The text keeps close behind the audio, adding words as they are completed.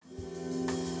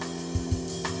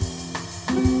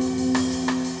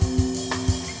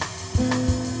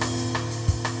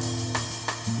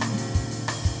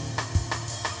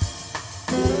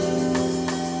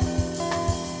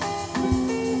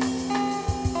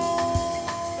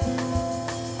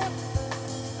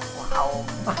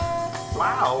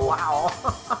Wow. Wow.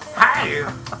 Hey.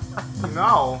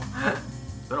 No.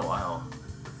 It's been a while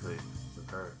since we've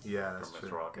heard. Yeah, that's from Mr.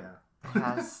 true. Rockin'. Yeah. It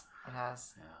has. It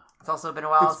has. Yeah. It's also been a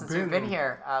while It's since we've been been-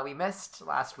 here. We missed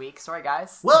last week. Sorry,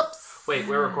 guys. Whoops. Wait,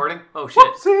 we're recording? Oh shit.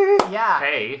 Whoopsie. Yeah.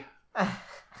 Hey.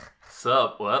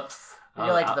 Sup? Whoops.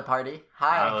 You're late to the party.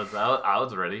 Hi. I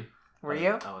was ready. Were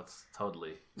you? I was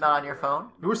totally. Not on your phone?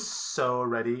 You were so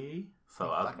ready So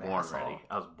You I was fucking born asshole. ready.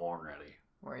 I was born ready.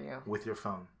 Were you? with your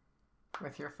phone.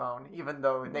 With your phone. Even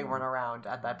though they weren't around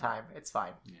at that time. It's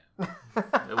fine. Yeah.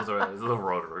 It was a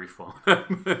rotary phone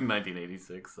in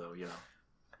 1986. So you know.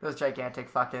 Those gigantic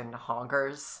fucking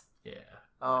honkers. Yeah.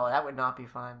 Oh, that would not be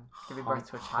fun. Giving birth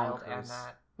to a child and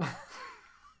Honkers. that.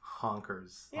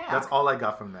 Honkers. Yeah. That's all I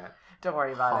got from that. Don't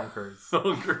worry about Honkers.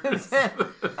 Honkers.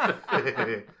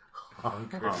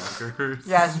 Honkers. Honkers.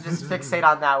 Yeah, so just fixate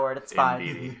on that word. It's fine.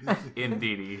 Indeedy.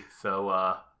 Indeedy.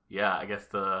 So yeah, I guess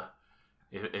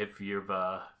if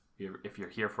you're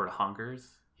here for the honkers,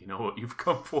 you know what you've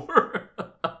come for.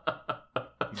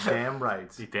 Damn right.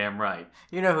 You're damn right.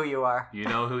 You know who you are. You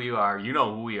know who you are. You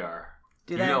know who we are.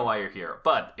 Do You they? know why you're here.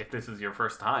 But if this is your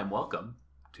first time, welcome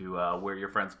to We're Your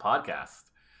Friends podcast.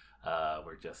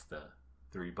 We're just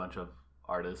three bunch of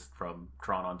artists from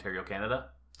Toronto, Ontario, Canada.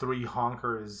 Three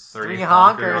honkers. Three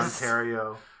honkers.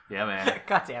 Ontario Yeah, man.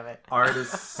 God damn it.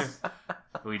 artists.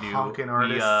 We do. Honking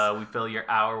artists. We fill your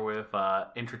hour with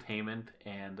entertainment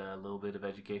and a little bit of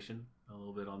education, a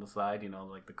little bit on the side. You know,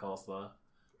 like the coleslaw.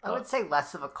 I would say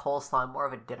less of a coleslaw, more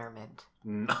of a dinner mint.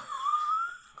 No.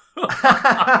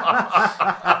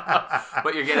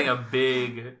 But you're getting a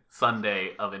big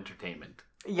Sunday of entertainment.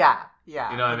 Yeah,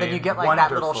 yeah. You know what I But then mean? you get like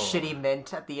that little Wonderful. shitty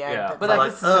mint at the end. Yeah, that's but like,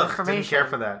 like, this is Ugh, information. didn't care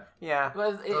for that. Yeah.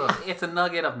 But Ugh. it's a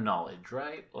nugget of knowledge,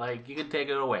 right? Like you can take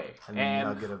it away, A and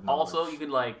nugget of also knowledge. you can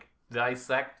like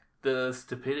dissect the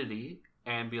stupidity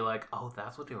and be like, "Oh,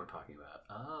 that's what they were talking about.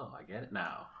 Oh, I get it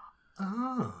now."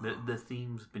 Oh. The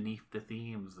themes beneath the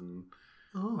themes and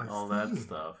Oh, I all see. that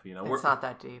stuff. You know, It's not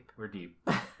that deep. we're deep.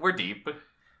 We're deep.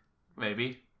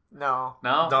 Maybe. No.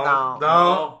 No. Don't,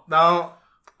 No. don't.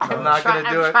 I'm not gonna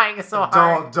do I'm it. trying so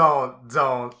hard.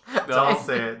 Don't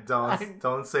say it.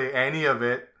 Don't say any of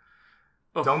it.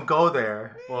 Don't go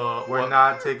there. Well, We're what-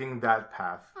 not taking that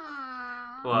path.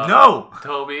 well, No!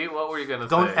 Toby, what were you gonna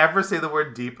Don't say? ever say the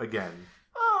word deep again.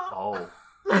 Oh.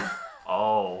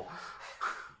 Oh.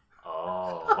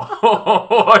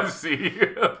 Oh. I see.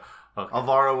 Okay.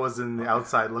 Alvaro was in the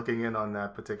outside looking in on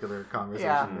that particular conversation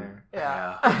Yeah. there.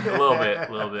 Yeah. A little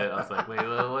bit. I was like, wait,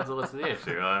 what's the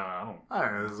issue? I don't. I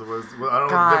don't know. I don't know what the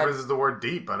God. difference is the word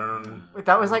deep. I don't know.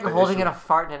 That was like what the holding issue- in a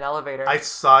fart in an elevator. I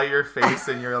saw your face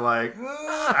and you're like,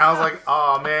 I was like,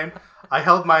 oh man. I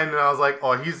held mine and I was like,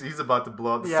 oh, he's about to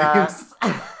blow up the Yes.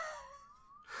 seams.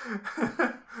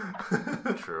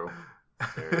 True.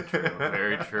 Very true.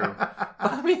 Very true. But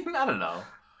I mean, I don't know.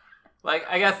 Like,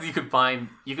 I guess you could find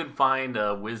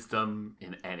wisdom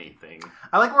in anything.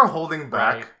 I like we're holding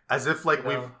back Right. as if like You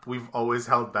know? we've always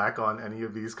held back on any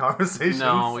of these conversations.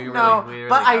 No, we No, really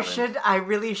but haven't. I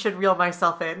really should reel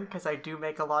myself in because I do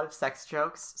make a lot of sex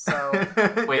jokes. So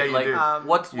Wait, yeah, you like, did.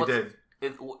 what's You did.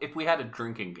 if we had a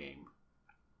drinking game?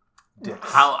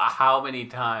 Dicks. How many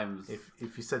times?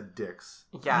 If you said dicks,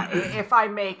 yeah, if I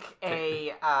make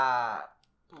a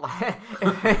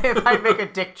if I make a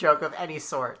dick joke of any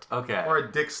sort Okay. or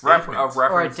a dick Ref- statement, a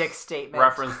reference, or a dick statement,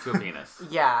 reference to a penis.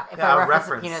 yeah, if Yeah, I a reference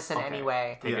a reference. penis in Okay. any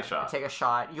way, Take Yeah. a shot. take a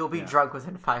shot. You'll be Yeah. drunk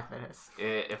within 5 minutes.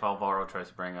 If Alvaro tries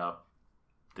to bring up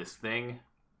this thing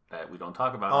that we don't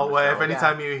talk about. oh, on the well, show, if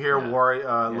anytime you hear Yeah.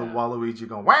 Yeah. Waluigi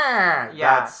going, wah,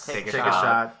 Yeah, that's take a take shot. a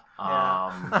shot.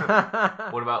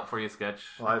 Yeah. What about for your sketch?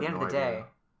 Well, I At the have end of no the idea. day,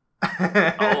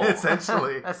 Oh.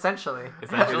 Essentially, essentially,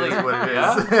 Essentially, it is what it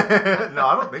yeah? is. No,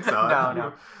 I don't think so.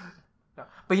 no.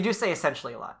 But you do say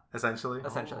essentially a lot. Essentially.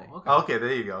 Essentially. Oh, okay. Okay,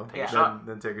 there you go. Take a then, shot.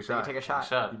 Then take a You shot. take a shot.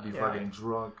 Shot. You'd be Yeah. fucking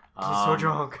drunk. She's so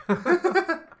drunk.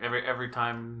 Every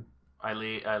time I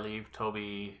leave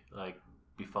Toby like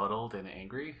befuddled and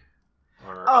angry.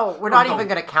 Or, Oh, we're not no, even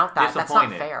going to count that. That's not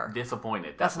disappointed. fair.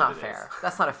 Disappointed. That's what not it fair. is.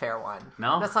 That's not a fair one.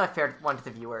 No? That's not a fair one to the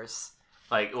viewers.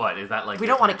 Like what is that like? We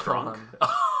don't you're wanna kill drunk? them.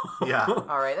 Yeah.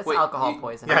 All right, that's Wait, alcohol you-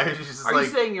 poisoning. Yeah, it's just Are like,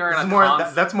 you saying you're in this a is more,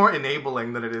 const- that's more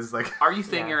enabling than it is like. Are you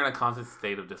saying Yeah. you're in a constant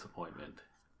state of disappointment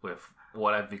with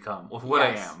what I've become, with what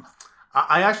Yes. I am?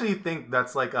 I actually think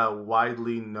that's like a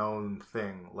widely known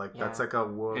thing. Like that's Yeah. like a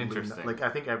worldly. Interesting. Like I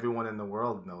think everyone in the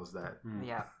world knows that.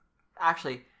 Yeah.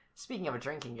 Actually, speaking of a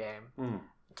drinking game, Mm.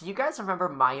 do you guys remember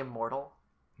My Immortal?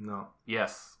 No.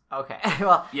 Yes, Okay.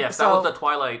 Well, yes, so, that was the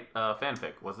Twilight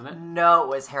fanfic, wasn't it? No, it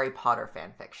was Harry Potter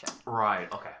fan fiction.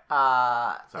 Right. Okay.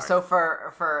 Uh, Sorry. so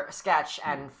for Sketch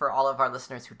and for all of our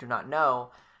listeners who do not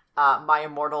know, My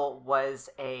Immortal was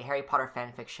a Harry Potter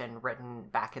fan fiction written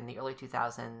back in the early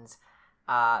 2000s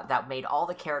that made all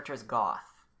the characters goth.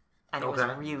 And it was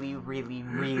really, really,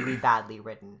 really badly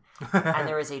written. And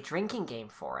there was a drinking game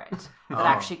for it that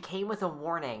actually came with a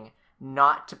warning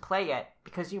not to play it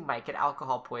because you might get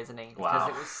alcohol poisoning because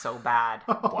it was so bad.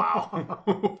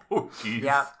 Wow. Jeez.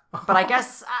 Yeah. But I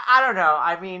guess, I don't know.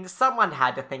 I mean, someone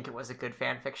had to think it was a good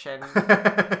fan fiction.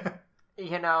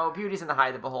 You know, Beauty's in the Eye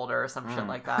of the Beholder or some shit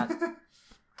like that.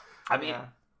 I mean,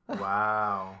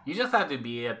 wow. You just have to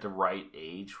be at the right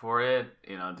age for it,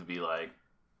 you know, to be like,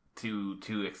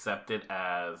 to accept it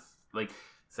as, like,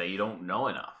 say you don't know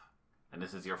enough. And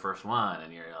this is your first one,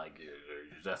 and you're like, you're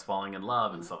just falling in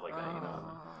love and stuff like that, you know.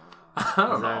 I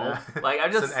don't know. Like, I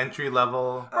just... It's an entry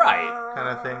level right kind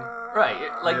of thing.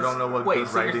 Right. Like, you don't know what wait, good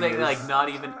so you're writing saying, is. like, not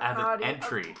even as an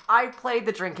entry. I played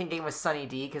the drinking game with Sunny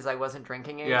D because I wasn't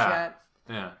drinking age yet.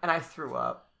 Yeah. And I threw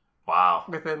up. Wow.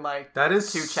 Within, like, that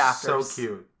is 2 chapters. So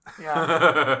cute.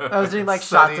 Yeah. I was doing, like,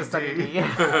 shots of Sunny D.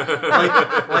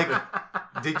 like,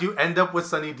 did you end up with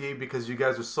Sunny D because you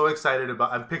guys were so excited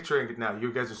about... I'm picturing it now.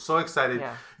 You guys are so excited.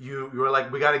 Yeah. You were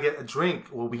like, we got to get a drink.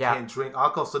 Well, we can't drink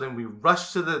alcohol. So then we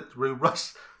rush to the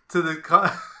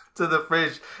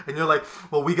fridge, and you're like,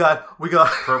 well, we got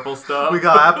purple stuff. We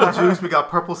got apple juice. We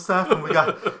got purple stuff, and we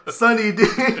got Sunny D.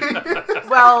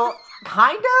 Well,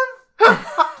 kind of.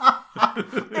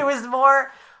 It was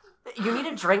more... You need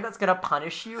a drink that's going to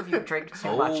punish you if you drink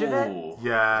too much of it.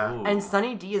 Yeah. Ooh. And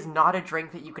Sunny D is not a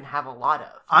drink that you can have a lot of.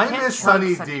 I miss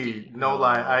Sunny D. No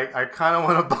lie. I kind of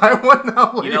want to buy one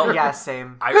now later. You know, yeah,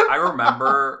 same. I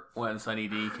remember when Sunny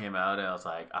D came out, and I was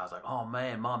like, oh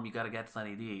man, Mom, you got to get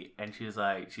Sunny D. And she was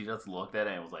like, she just looked at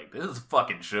it and was like, this is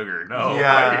fucking sugar. No.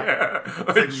 Yeah.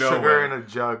 Like, it's like sugar in a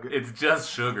jug. It's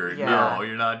just sugar. Yeah. No,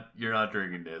 you're not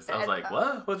drinking this. I was like,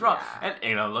 what? What's wrong? And,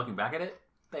 you know, looking back at it,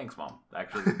 thanks, Mom.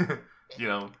 Actually, you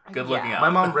know, good looking out. My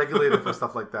mom regulated for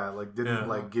stuff like that. Like, didn't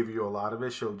like give you a lot of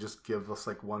it. She'll just give us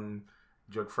like one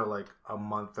jug for like a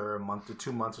month or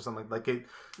 2 months or something. Like it.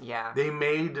 Yeah. They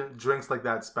made drinks like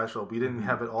that special. We didn't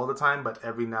have it all the time, but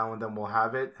every now and then we'll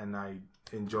have it, and I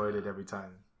enjoyed it every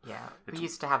time. Yeah, we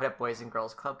used to have it at Boys and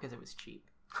Girls Club because it was cheap.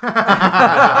 Oh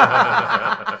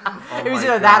it was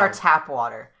either that or tap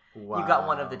water. Wow. You got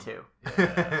one of the two.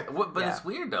 Yeah. But it's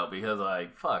weird though, because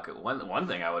like, fuck, one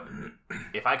thing I would,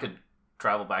 if I could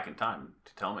travel back in time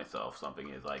to tell myself something,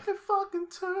 is like, if I can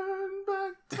turn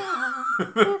back time,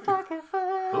 if I can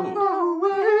find Ooh. a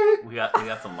way. we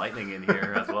got some lightning in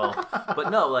here as well.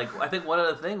 But no, like, I think one of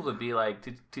the things would be like,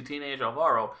 to teenage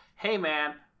Alvaro, hey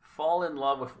man, fall in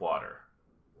love with water.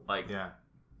 Like,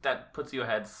 that puts you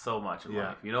ahead so much in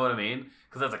life. You know what I mean?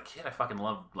 Because as a kid, I fucking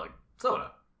loved like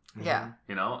soda. Yeah.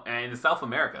 You know, and in South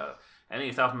America,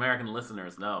 any South American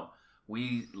listeners know,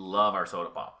 we love our soda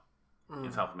pop in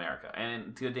South America,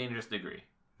 and to a dangerous degree.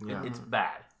 Yeah. It's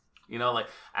bad. You know, like,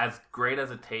 as great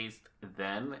as it tastes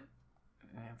then,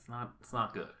 it's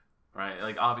not good, right?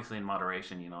 Like, obviously in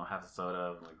moderation, you know, have a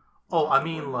soda. Like, I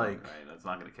mean, like, right? It's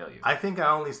not going to kill you. I think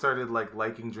I only started like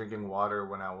liking drinking water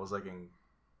when I was like in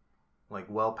like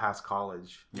well past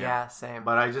college. Yeah, same.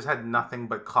 But I just had nothing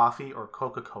but coffee or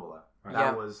Coca-Cola.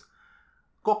 That was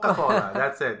Coca-Cola.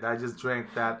 That's it. I just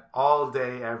drank that all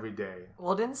day, every day.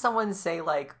 Well, didn't someone say,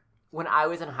 like, when I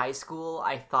was in high school,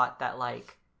 I thought that,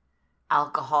 like,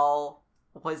 alcohol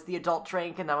was the adult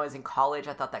drink, and then when I was in college,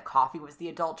 I thought that coffee was the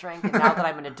adult drink, and now that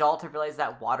I'm an adult, I realize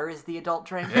that water is the adult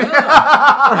drink. You know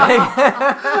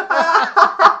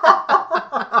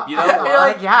what? You're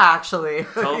like, yeah, actually.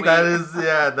 Toby, that is.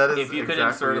 If you could exactly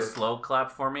insert a it. slow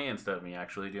clap for me instead of me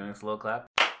actually doing a slow clap.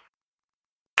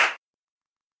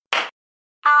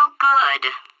 Oh, good.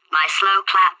 My slow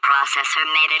clap processor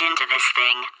made it into this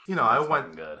thing. You know, That's I went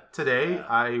fucking good. today. Yeah.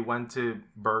 I went to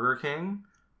Burger King,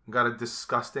 got a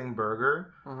disgusting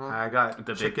burger. I got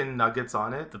The chicken nuggets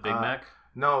on it. The Big Mac?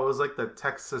 No, it was like the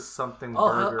Texas something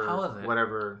Oh, burger. how was it?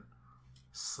 Whatever.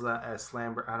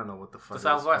 Slamber. I don't know what the fuck. The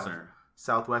it was Southwestern. called.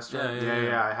 Southwestern.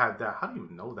 Yeah. I had that. How do you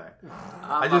know that?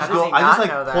 I I just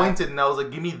pointed and I was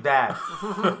like, "Give me that."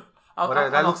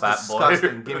 That looks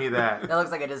disgusting. Give me that. That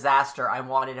looks like a disaster. I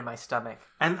want it in my stomach.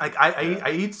 And like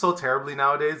I eat so terribly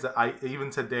nowadays that I even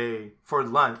today for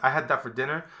lunch I had that for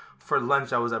dinner. For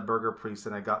lunch I was at Burger Priest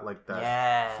and I got like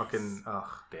that fucking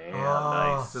Damn,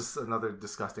 nice. just another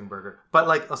disgusting burger. But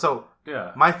like so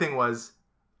my thing was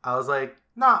I was like,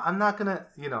 nah, I'm not gonna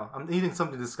I'm eating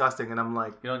something disgusting and I'm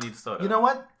like, You don't need soda. you know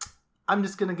what? I'm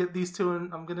just gonna get these two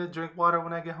and I'm gonna drink water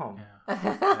when I get home.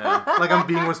 Yeah. Like I'm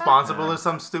being responsible or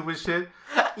some stupid shit.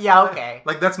 Yeah, okay.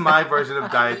 Like that's my version of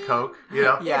Diet Coke, you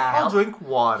know? Yeah. I'll drink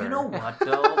water. You know what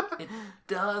though? It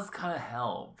does kind of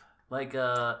help. Like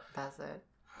That's it.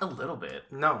 A little bit.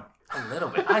 No. A little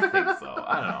bit. I think so.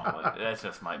 I don't know. That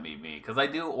just might be me. Because I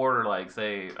do order, like,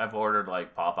 say, I've ordered,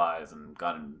 like, Popeyes and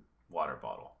gotten water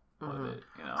bottle with it.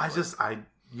 You know,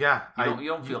 you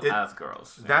don't feel as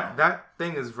gross. That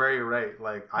thing is very right.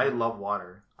 Like, I love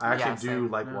water. I actually do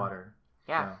like water.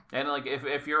 Yeah. And, like,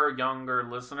 if you're a younger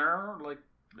listener, like,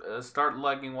 start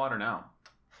liking water now.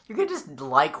 You can just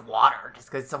like water just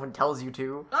because someone tells you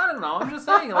to. I don't know. I'm just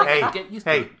saying. Like, get used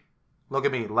to it. Look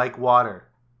at me. Like water.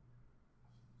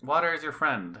 Water is your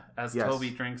friend, as Toby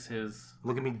drinks his...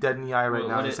 Look at me dead in the eye right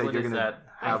now and say you're going to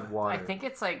have water. I think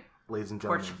it's like ladies and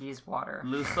gentlemen. Portuguese water.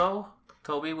 Luso?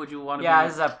 Toby, would you want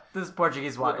to this is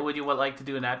Portuguese water. Would you like to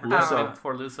do an advertisement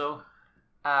for Luso?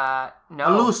 No. I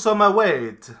lose some my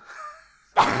weight.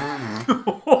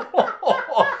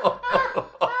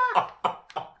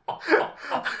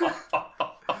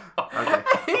 Okay.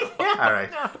 All right.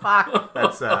 Fuck.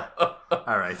 That's, all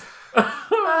right.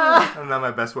 Not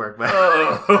my best work, but...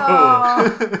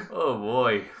 Oh,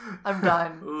 boy. I'm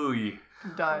done. Ooh.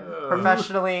 I'm done.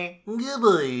 Professionally.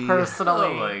 Personally.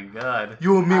 Oh, my God.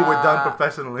 You and me were done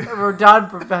professionally. We're done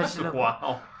professionally.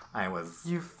 Wow. I was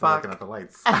looking at the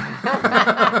lights.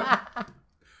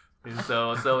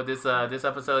 So this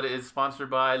episode is sponsored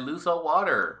by Luso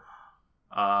Water.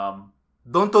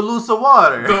 Don't lose the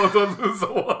water. Don't lose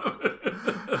the water.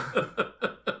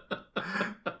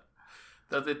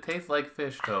 Does it taste like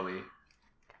fish, Toby?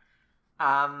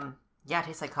 Yeah, it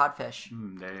tastes like codfish.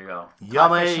 There you go.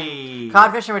 Yummy.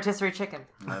 Codfish and rotisserie chicken.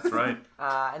 That's right.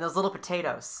 And those little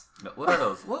potatoes. What are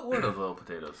those? What were those little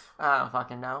potatoes? I don't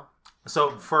fucking know.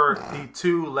 So for the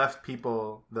two left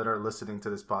people that are listening to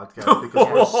this podcast, because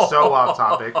we're so off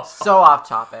topic. So off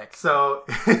topic. So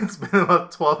it's been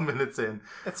about 12 minutes in.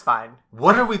 It's fine.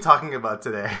 What are we talking about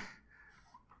today?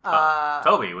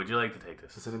 Toby, would you like to take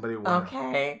this? Does anybody want?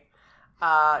 Okay.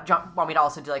 John, want me to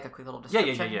also do like a quick little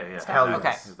description? Yeah. Hell yes.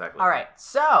 Okay. Exactly. All right.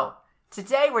 So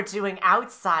today we're doing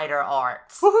outsider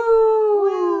art.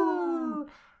 Woohoo!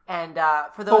 And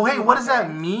for those. Oh, hey, what does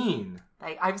that mean?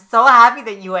 I'm so happy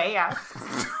that you asked.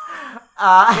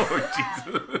 Oh,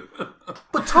 Jesus.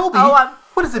 But Toby,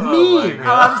 what does it mean?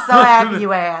 I'm so happy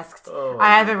you asked.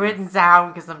 I have it written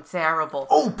down because I'm terrible.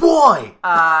 Oh boy!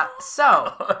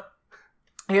 So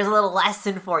here's a little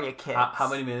lesson for you, kids. How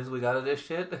many minutes we got of this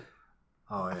shit?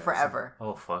 Oh, yeah. Forever.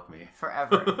 Oh, fuck me.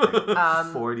 Forever.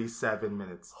 47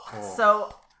 minutes.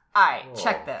 So, alright,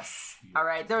 check this.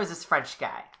 Alright, there was this French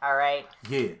guy, alright?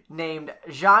 Yeah. Named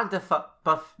Jean de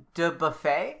Buffet?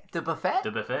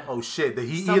 Oh shit, did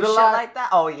he Some eat a shit lot? like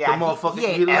that? Oh yeah, the motherfucker he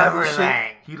ate eat a lot of everything.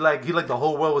 shit? He like the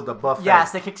whole world was the buffet.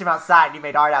 Yes, they kicked him outside and he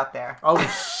made art out there. Oh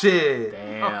shit.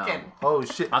 Damn. Okay. Oh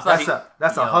shit. I That's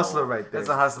thought a hustler right there. That's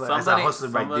a hustler.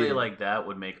 Somebody like that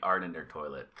would make art in their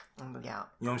toilet. Yeah. You know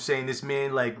what I'm saying? This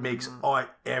man like makes art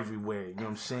everywhere. You know what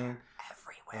I'm saying?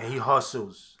 Everywhere. And he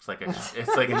hustles. It's like a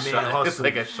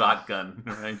shotgun,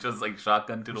 right? Just like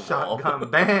shotgun to the wall. Shotgun,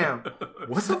 bam.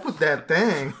 What's up with that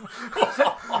thing?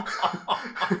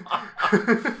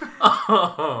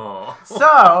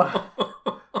 So.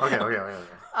 Okay.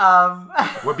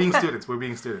 We're being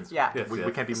students. Yeah. We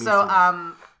can't be mean So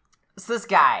students. So this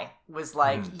guy was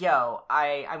like, yo,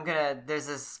 there's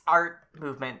this art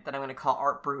movement that I'm gonna call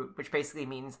Art Brut, which basically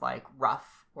means like rough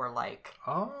or like,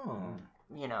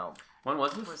 you know. When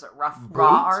was this? Was it raw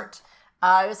art?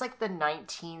 It was like the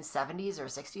 1970s or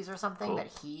 60s or something that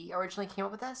he originally came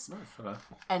up with this. Nice, okay.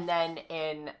 And then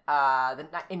in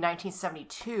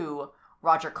 1972,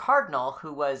 Roger Cardinal,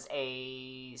 who was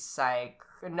a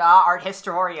art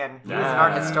historian, he was an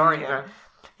art historian. Okay.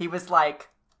 He was like,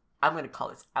 I'm going to call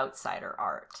this outsider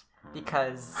art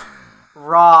because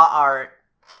raw art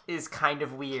is kind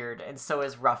of weird, and so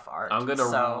is rough art. I'm going to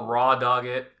raw dog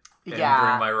it and bring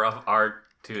my rough art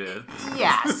to it.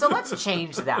 Yeah, so let's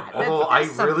change that. I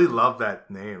really love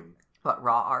that name. What,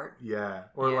 raw art? Yeah.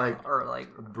 Or like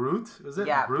Brute? Is it?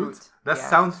 Yeah, Brute. That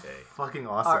sounds fucking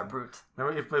awesome. Art Brut.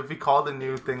 Remember if we called the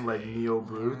new thing like Neo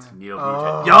Brute? Neo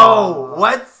Brute. Yo,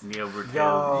 what? Neo Brute.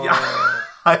 Yo. Yeah.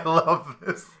 I love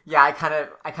this. Yeah, I kind of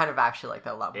actually like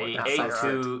that a lot more.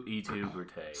 E2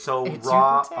 Brute. So E2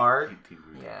 raw Brute? art.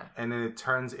 Yeah. And then it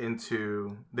turns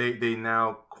into they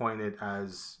now coin it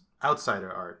as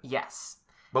outsider art. Yes.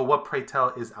 But what, pray tell,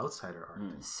 is outsider art?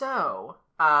 So,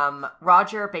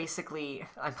 Roger basically,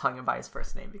 I'm calling him by his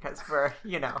first name because we're,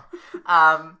 you know.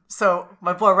 So,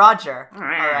 my boy Roger,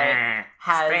 alright,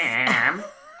 has...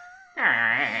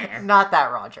 Not that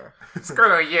Roger.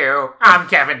 Screw you, I'm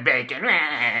Kevin Bacon.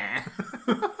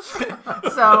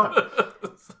 So,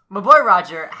 my boy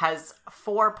Roger has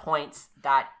 4 points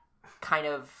that kind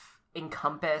of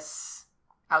encompass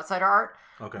outsider art,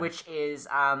 which is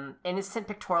innocent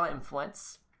pictorial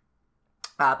influence,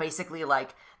 Basically,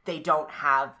 like, they don't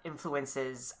have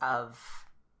influences of,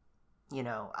 you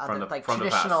know,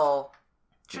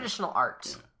 traditional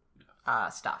art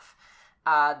stuff.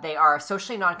 They are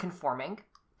socially non-conforming.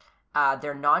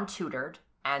 They're non-tutored,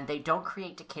 and they don't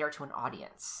create to cater to an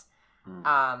audience.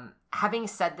 Having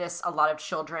said this, a lot of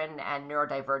children and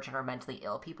neurodivergent or mentally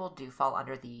ill people do fall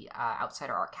under the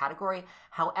outsider art category.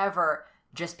 However,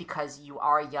 just because you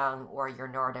are young or you're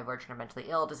neurodivergent or mentally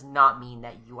ill does not mean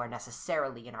that you are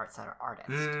necessarily an outsider artist.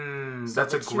 So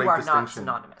that's a great distinction. Are not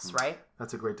synonymous, right?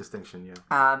 That's a great distinction,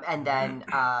 yeah. And then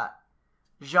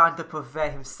Jean de Beauvais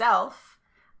himself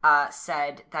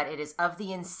said that it is of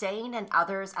the insane and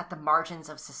others at the margins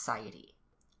of society.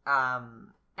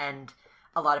 And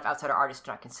a lot of outsider artists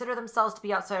do not consider themselves to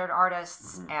be outsider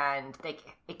artists, and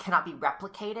it cannot be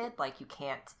replicated. Like, you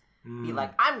can't be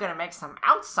like, I'm gonna make some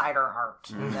outsider art,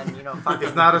 and then, you know, fucking...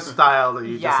 It's not a style that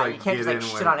you just like you can't get just like in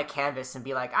shit with. on a canvas and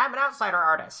be like, I'm an outsider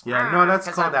artist. Yeah, no, that's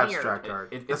called I'm abstract weird. art.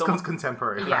 It's This almost, comes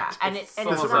contemporary. Yeah, art. and it's it's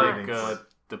almost not... like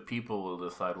the people will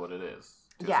decide what it is.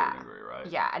 To a certain degree, right?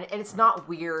 Yeah, and it's not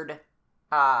weird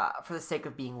for the sake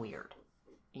of being weird.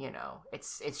 You know,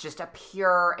 it's just a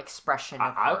pure expression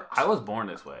of art. I was born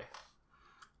this way.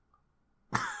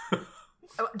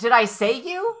 Did I say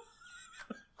you?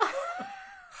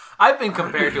 I've been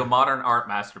compared to a modern art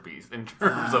masterpiece in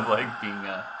terms of like being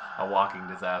a walking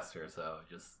disaster. So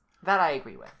just that I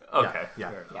agree with. Okay,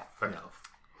 yeah. Fair enough.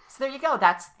 So there you go.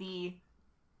 That's the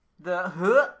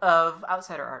of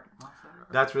outsider art.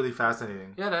 That's really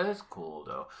fascinating. Yeah, that is cool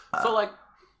though. So like,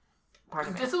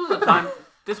 Pardon me. this was a time.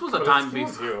 This was a time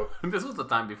before. This was the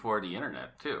time before the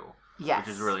internet too. Yes.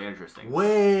 Which is really interesting.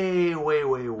 Way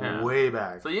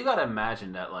back. So you got to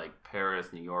imagine that like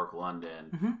Paris, New York,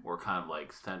 London were kind of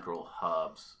like central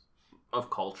hubs of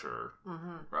culture,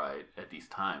 right, at these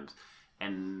times.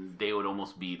 And they would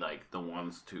almost be like the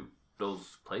ones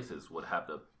those places would have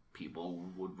the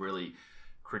people who would really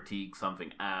critique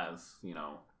something as, you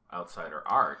know, outsider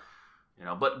art. You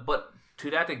know, but to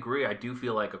that degree, I do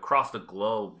feel like across the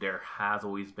globe, there has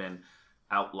always been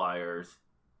outliers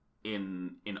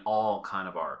in all kind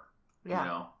of art, you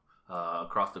know,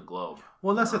 across the globe.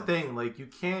 Well, that's the thing. Like, you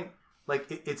can't, like,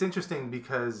 it's interesting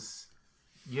because,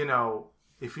 you know,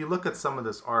 if you look at some of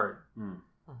this art,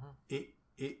 it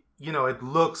you know, it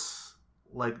looks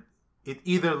like, it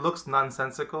either looks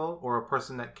nonsensical, or a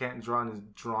person that can't draw is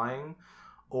drawing,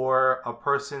 or a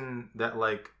person that,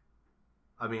 like,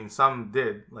 I mean, some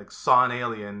did, like, saw an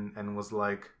alien and was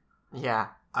like, yeah,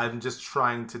 I'm just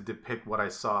trying to depict what I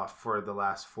saw for the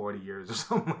last 40 years or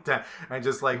something like that. And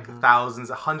just like thousands,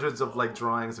 hundreds of like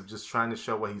drawings of just trying to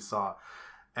show what he saw.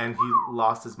 And he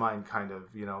lost his mind, kind of,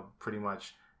 you know, pretty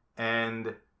much.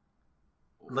 And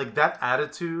like that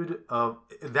attitude of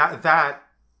that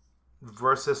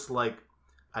versus like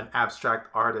an abstract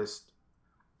artist,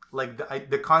 like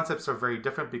the concepts are very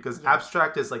different, because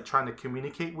abstract is like trying to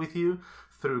communicate with you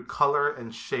through color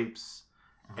and shapes.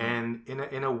 And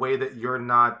in a way that you're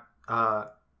not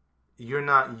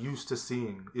used to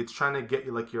seeing. It's trying to get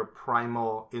you like your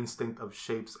primal instinct of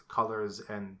shapes, colors,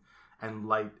 and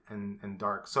light and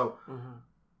dark. So,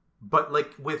 but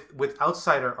like with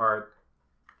outsider art,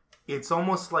 it's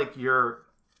almost like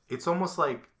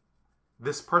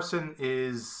this person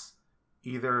is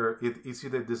either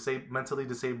mentally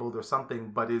disabled or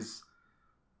something, but is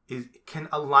can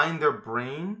align their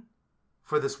brain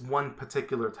for this one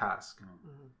particular task.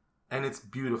 And it's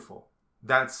beautiful.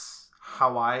 That's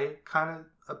how I kind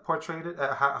of portrayed it,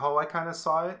 how I kind of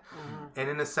saw it. And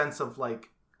in a sense of like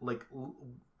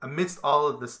amidst all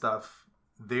of this stuff,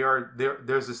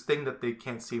 there's this thing that they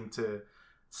can't seem to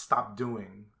stop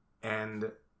doing, and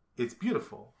it's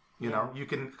beautiful. You know, you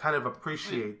can kind of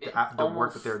appreciate the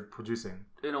work that they're producing.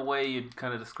 In a way, you'd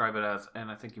kind of describe it as,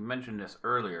 and I think you mentioned this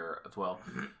earlier as well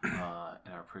in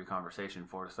our pre-conversation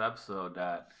for this episode,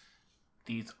 that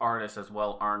these artists as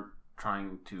well aren't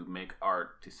trying to make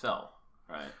art to sell,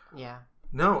 right? Yeah.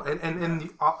 No,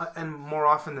 and more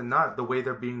often than not, the way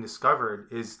they're being discovered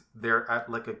is they're at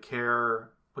like a care.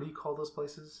 What do you call those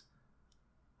places?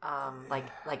 Like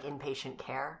inpatient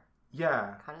care.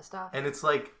 Yeah. Kind of stuff. And it's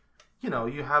like, you know,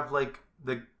 you have like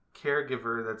the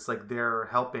caregiver that's like there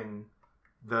helping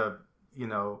the, you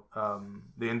know,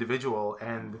 the individual,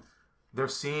 and they're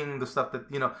seeing the stuff that,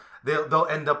 you know, they'll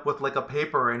end up with like a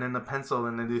paper and then a pencil,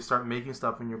 and then they start making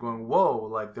stuff, and you're going, whoa,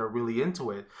 like they're really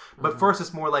into it. But first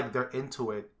it's more like they're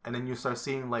into it, and then you start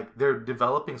seeing like they're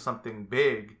developing something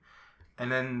big,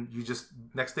 and then you just,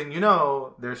 next thing you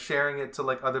know, they're sharing it to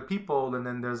like other people, and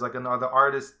then there's like another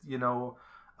artist, you know,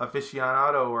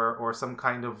 aficionado or some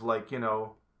kind of like, you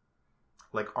know,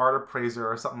 like art appraiser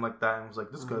or something like that, and was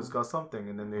like, this guy's got something,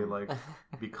 and then they like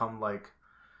become like.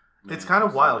 It's kind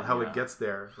of wild how it gets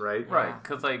there, right? Right,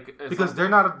 because they're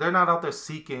not out there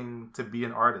seeking to be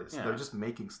an artist. Yeah. They're just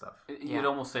making stuff. You'd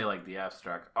almost say like the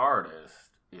abstract artist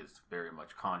is very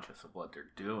much conscious of what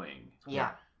they're doing. Yeah.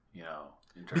 You know,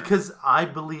 because I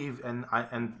believe, and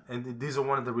these are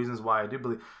one of the reasons why I do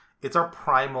believe it's our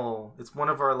primal. It's one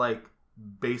of our like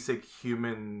basic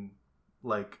human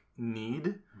like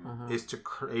need is to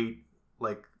create,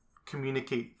 like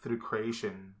communicate through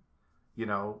creation. You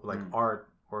know, like art.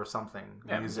 Or something,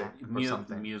 music, or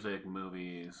something. Music,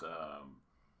 movies,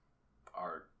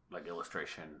 art, like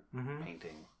illustration,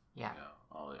 painting. Yeah, you know,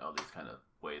 all these kind of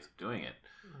ways of doing it.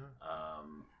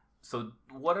 So,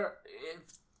 what are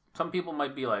some people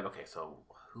might be like? Okay, so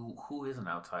who is an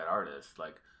outside artist?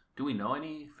 Like, do we know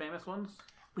any famous ones?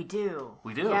 We do.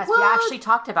 We do. Yes, what? We actually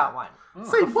talked about one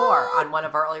before on one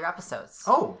of our earlier episodes.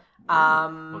 Oh,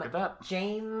 look at that,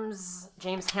 James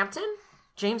Hampton.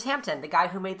 James Hampton, the guy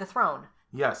who made the throne.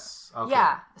 Yes. Okay.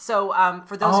 Yeah. So,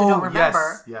 for those who don't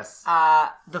remember, yes.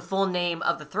 The full name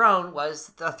of the throne was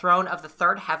the Throne of the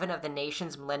Third Heaven of the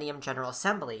Nation's Millennium General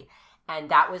Assembly,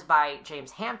 and that was by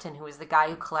James Hampton, who was the guy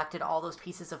who collected all those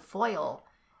pieces of foil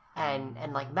and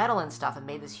like metal and stuff, and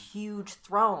made this huge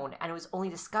throne. And it was only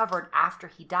discovered after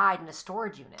he died in a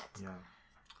storage unit. Yeah.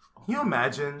 Can you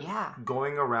imagine? Yeah.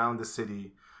 Going around the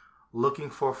city, looking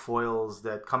for foils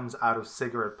that comes out of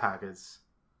cigarette packets.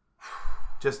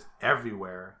 Just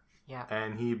everywhere. Yeah.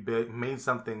 And he made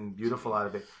something beautiful out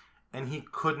of it. And he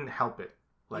couldn't help it.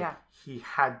 Like, he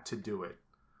had to do it.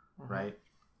 Right?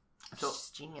 So,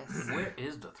 it's genius. Where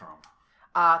is the throne?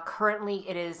 Currently,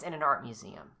 it is in an art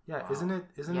museum. Yeah, wow. Isn't it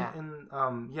in, it's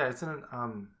in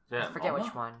an, I forget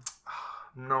which one.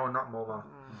 No, not MoMA.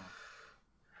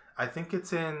 I think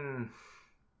it's in...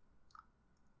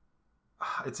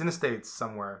 It's in the States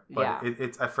somewhere, but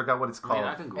it's I forgot what it's called.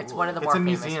 I mean, it's one of the more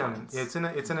famous museum. ones. It's in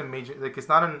a major, like it's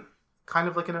not kind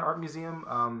of like in an art museum.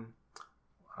 I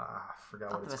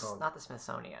forgot what it's called. Not the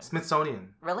Smithsonian.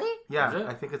 Smithsonian. Really? Yeah,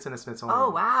 I think it's in the Smithsonian. Oh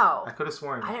wow! I could have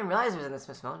sworn. I didn't realize it was in the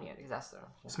Smithsonian because that's the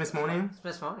Smithsonian.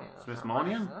 Smithsonian.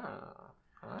 Smithsonian.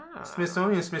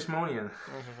 Smithsonian.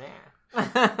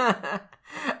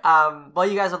 While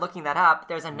you guys are looking that up,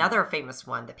 there's another famous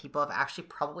one that people have actually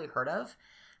probably heard of.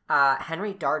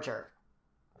 Henry Darger.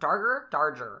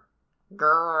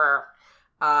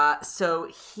 So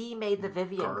he made the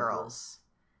Vivian Girls.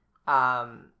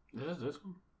 Is this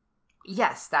one?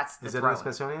 Yes, that's the Is it throne. in the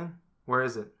Smithsonian? Where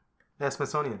is it? Yeah,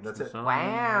 Smithsonian. That's it.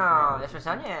 Wow, the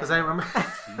Smithsonian. Because I remember.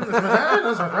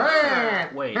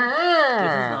 Wait, this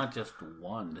is not just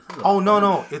one. This is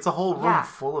no! It's a whole room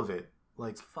full of it.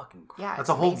 Like it's fucking crazy. Yeah, it's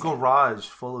a whole garage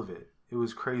full of it. It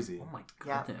was crazy. Oh my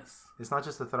goodness! It's not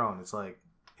just the throne. It's like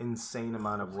insane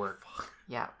amount of work.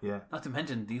 Yeah. Not to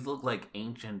mention these look like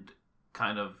ancient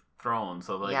kind of thrones.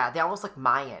 So like they almost look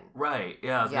Mayan. Right.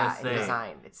 Yeah. I was gonna say,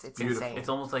 design. It's insane. It's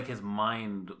almost like his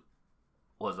mind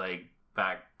was like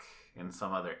back in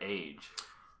some other age.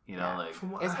 You know, like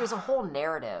it was a whole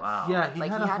narrative. Wow. Yeah, he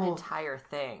had an entire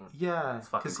thing. Yeah, it's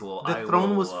fucking cool. The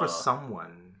throne was for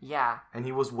someone. Yeah, and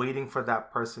he was waiting for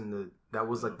that person. That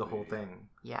was like the whole thing.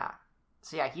 Yeah,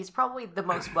 so he's probably the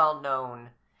most well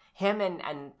known. Him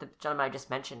and the gentleman I just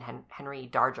mentioned, Henry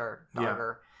Darger.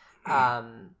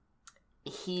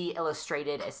 He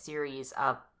illustrated a series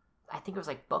of, I think it was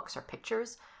like books or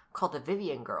pictures called the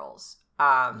Vivian Girls.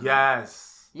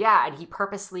 Yes. Yeah, and he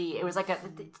purposely, it was like a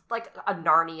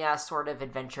Narnia sort of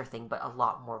adventure thing, but a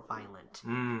lot more violent.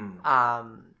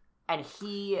 And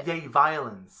he... Yay,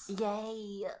 violence.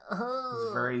 Yay.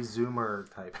 It's very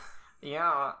Zoomer type.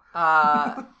 Yeah.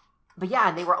 But yeah,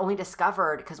 and they were only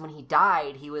discovered because when he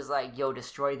died, he was like, yo,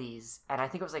 destroy these. And I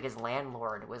think it was like his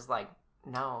landlord was like,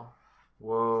 no.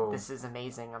 Whoa. This is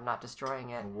amazing. I'm not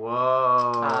destroying it.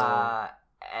 Whoa.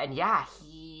 And yeah,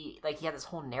 he had this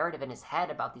whole narrative in his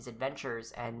head about these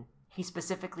adventures, and he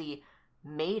specifically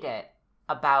made it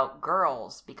about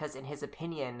girls because in his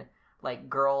opinion, like,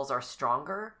 girls are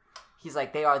stronger. He's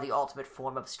like, they are the ultimate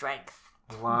form of strength.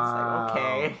 Wow. It's like,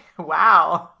 okay.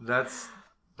 Wow.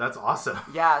 That's awesome.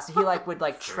 Yeah, so he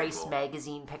would trace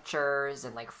magazine pictures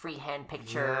and like freehand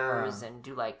pictures and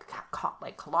do like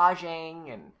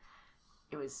collaging, and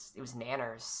it was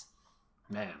nanners.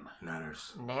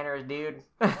 Nanners, dude.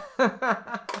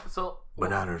 So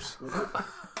bananas.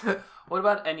 What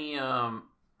about anybody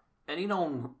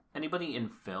in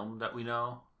film that we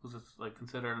know who's like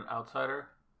considered an outsider?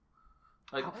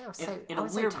 Like I would say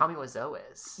Tommy Wiseau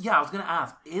is. Yeah, I was gonna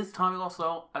ask: is Tommy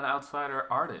Wiseau an outsider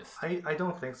artist? I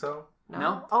don't think so.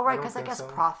 No? Oh right, because I guess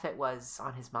Prophet was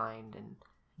on his mind, and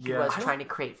He was trying to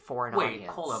create for an audience. Wait,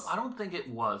 hold up. I don't think it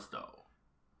was, though.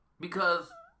 Because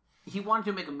he wanted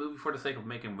to make a movie for the sake of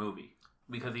making a movie.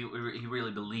 Because he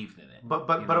really believed in it.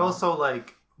 But also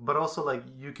like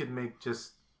you could make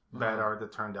just bad art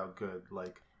that turned out good.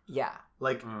 Like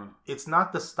it's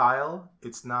not the style.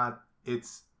 It's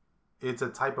a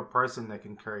type of person that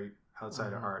can carry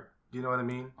outsider art. Do you know what I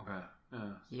mean? Okay.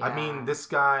 Yeah. I mean, this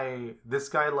guy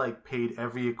like paid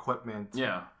every equipment.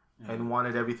 Yeah. And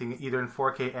wanted everything either in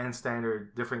 4K and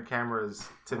standard, different cameras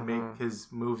to make his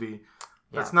movie.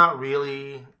 That's not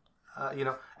really,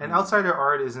 and outsider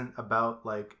art isn't about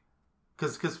like,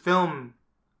 because film,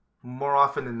 more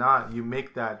often than not, you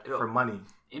make that for money.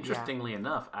 Interestingly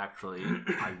enough, actually,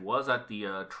 I was at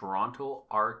the Toronto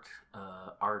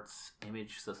Arts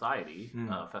Image Society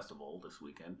festival this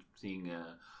weekend, seeing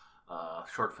a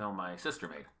short film my sister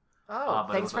made. Oh,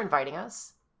 thanks for inviting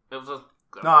us. It was a...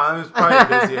 No, I was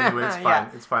probably busy anyway. It's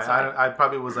fine. It's fine. I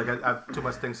probably was like, I have too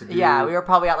much things to do. Yeah, we were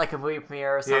probably at like a movie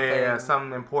premiere or something. Yeah,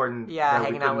 something important. Yeah,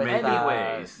 hanging out with.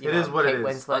 Anyways, it is what Kate it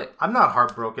is. Winslet. I'm not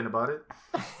heartbroken about it.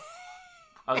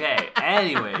 Okay.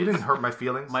 Anyways, you didn't hurt my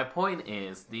feelings. My point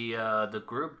is the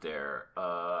group there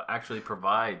actually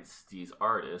provides these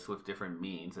artists with different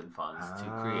means and funds to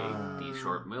create these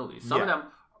short movies. Some of them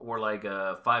were like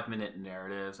 5-minute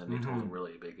narratives, and they told a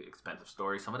really big, expensive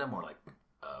story. Some of them were like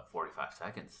 45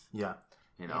 seconds. Yeah.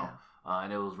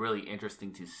 And it was really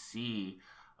interesting to see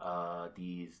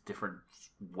these different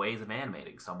ways of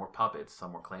animating. Some were puppets,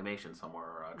 some were claymation, some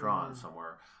were drawn, some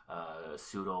were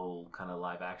pseudo kind of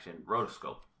live action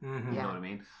rotoscope. You know what I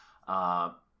mean?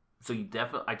 So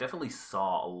I definitely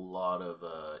saw a lot of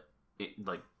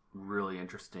like really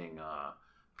interesting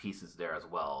pieces there as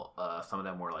well. Some of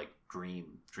them were like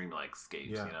dreamlike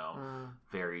scapes,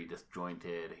 very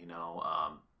disjointed,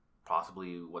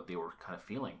 possibly what they were kind of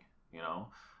feeling,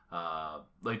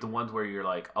 like the ones where you're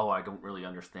like, oh, I don't really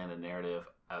understand the narrative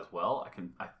as well.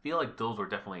 I feel like those were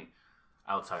definitely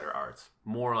outsider arts,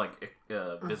 more like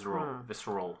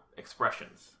visceral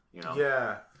expressions,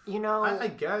 Yeah.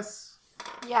 I guess.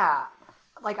 Yeah.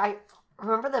 Like I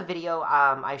remember the video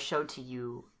I showed to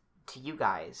you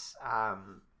guys. I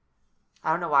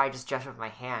don't know why I just gestured with my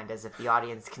hand as if the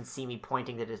audience can see me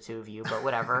pointing to the two of you, but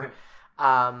whatever.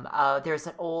 There's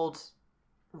an old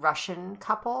Russian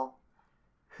couple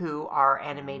who are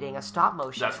animating a stop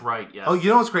motion. That's right, yes. Oh, you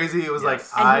know what's crazy? It was like...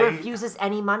 And he refuses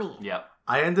any money. Yeah.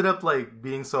 I ended up like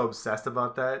being so obsessed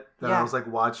about that I was like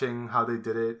watching how they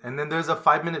did it. And then there's a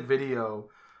 5-minute video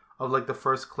of like the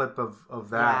first clip of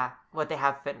that. Yeah, what they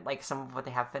have some of what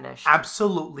they have finished.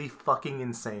 Absolutely fucking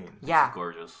insane. Yeah. It's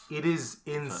gorgeous. It is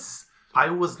I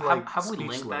was like have we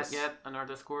speechless. linked that yet on our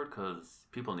Discord? Because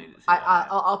people need to see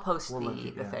I'll post the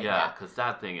thing. Yeah, because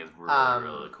that thing is really,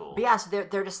 really cool. But yeah, so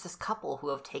they're just this couple who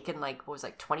have taken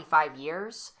 25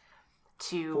 years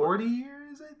to... 40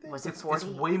 years, I think? Was it 40?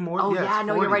 It's way more. Oh, yeah,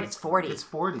 no, you're right. It's 40. It's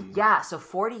 40. Yeah, so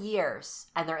 40 years,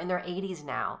 and they're in their 80s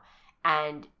now,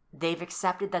 and they've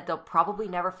accepted that they'll probably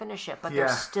never finish it, but they're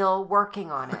still working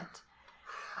on it.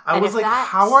 I was like,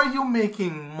 how are you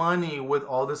making money with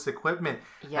all this equipment?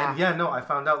 Yeah. And I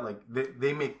found out like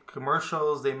they make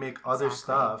commercials, they make other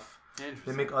stuff.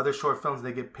 They make other short films,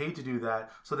 they get paid to do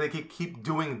that, so they can keep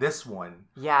doing this one.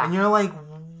 Yeah. And you're like,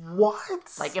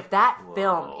 what? Like, if that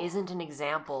film isn't an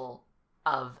example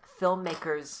of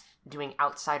filmmakers doing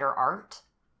outsider art,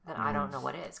 then I don't know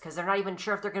what is, because they're not even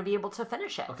sure if they're going to be able to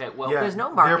finish it. Okay, well, there's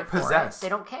no market they're possessed. for it. They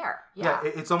don't care. Yeah,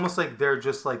 it's almost like they're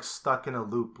just like stuck in a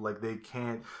loop. Like they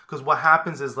can't, because what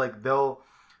happens is like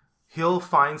he'll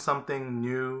find something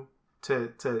new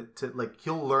to like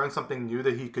he'll learn something new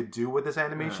that he could do with this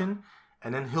animation,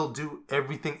 and then he'll do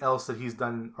everything else that he's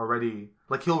done already.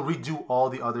 Like he'll redo all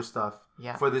the other stuff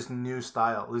for this new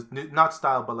style, not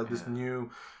style, but like this new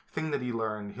thing that he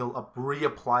learned. He'll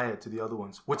reapply it to the other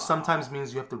ones, which sometimes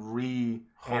means you have to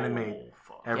reanimate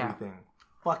everything.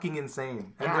 Fucking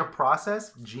insane. And their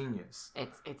process, genius.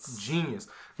 It's genius.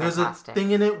 Fantastic. There's a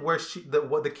thing in it where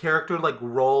the character like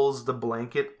rolls the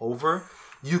blanket over.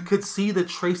 You could see the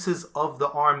traces of the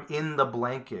arm in the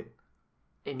blanket.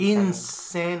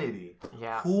 Insanity.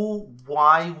 Yeah.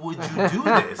 Why would you do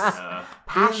this?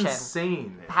 Passion.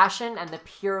 Insane. Passion and the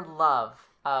pure love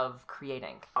of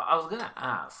creating. I was gonna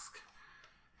ask.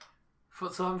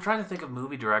 So I'm trying to think of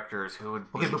movie directors who would.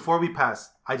 Okay, before we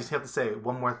pass, I just have to say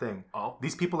one more thing. Oh,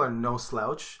 these people are no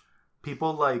slouch.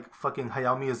 People like fucking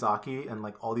Hayao Miyazaki and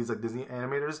like all these like Disney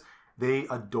animators, they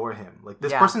adore him. Like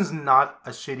this person's not a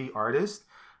shitty artist.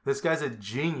 This guy's a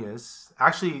genius.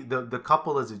 Actually, the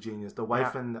couple is a genius. The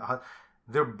wife and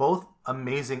they're both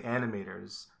amazing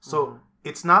animators. So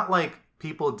it's not like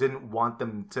people didn't want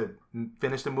them to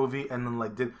finish the movie and then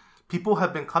like People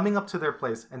have been coming up to their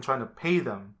place and trying to pay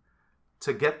them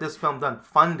to get this film done,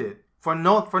 funded for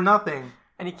nothing,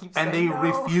 and he keeps and saying they no.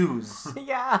 refuse.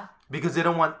 Yeah, because they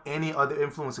don't want any other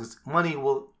influences. Money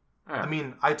will. I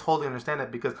mean, I totally understand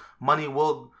that because money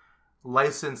will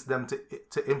license them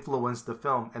to influence the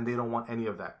film, and they don't want any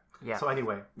of that. Yeah. So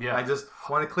anyway, I just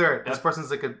want to clear it. This person's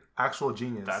like an actual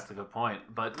genius. That's a good point.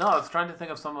 But no, I was trying to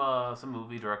think of some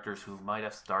movie directors who might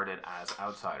have started as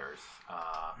outsiders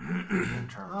in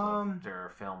terms of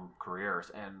their film careers.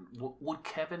 And would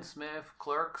Kevin Smith,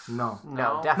 Clerks? No,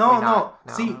 definitely not.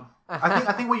 No. See,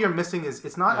 I think what you're missing is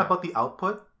it's not about the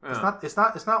output. Yeah. It's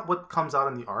not what comes out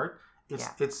in the art. It's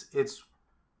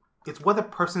what the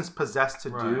person's possessed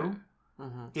to do.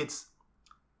 Mm-hmm. It's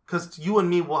because you and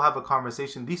me will have a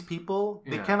conversation. These people,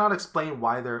 they cannot explain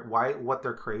what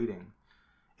they're creating.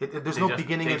 There's no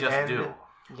beginning and end.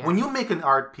 Yeah. When you make an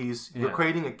art piece, you're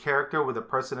creating a character with a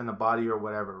person and a body or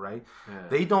whatever, right? Yeah.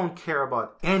 They don't care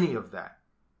about any of that.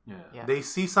 Yeah. They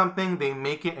see something, they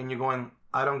make it, and you're going,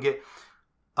 I don't get.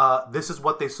 This is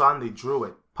what they saw and they drew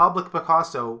it. Pablo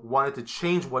Picasso wanted to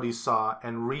change what he saw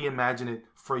and reimagine it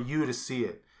for you to see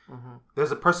it. Mm-hmm.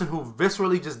 There's a person who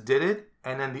viscerally just did it,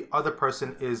 and then the other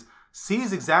person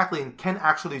sees exactly and can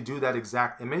actually do that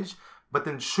exact image, but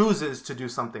then chooses to do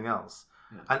something else.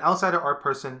 Yeah. An outsider art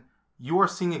person, you are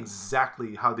seeing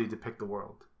exactly how they depict the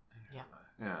world.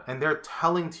 Yeah. And they're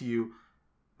telling to you,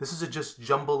 this is a just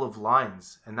jumble of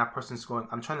lines, and that person's going,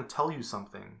 I'm trying to tell you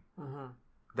something. Mm-hmm.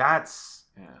 That's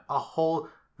a whole.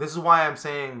 This is why I'm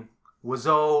saying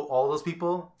Wiseau, all those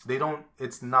people,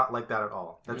 it's not like that at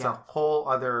all. That's a whole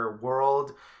other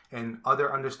world and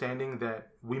other understanding that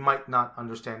we might not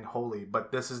understand wholly.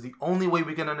 But this is the only way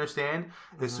we can understand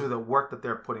is through the work that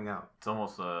they're putting out. It's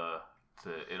almost,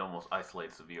 it almost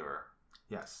isolates the viewer.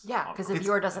 Yes. Yeah, because the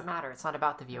viewer doesn't matter. It's not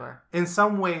about the viewer. In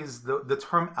some ways, the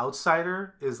term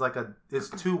outsider is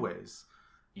two ways.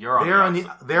 They're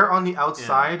on the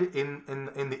outside in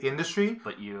the industry,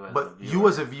 but you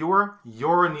as a viewer,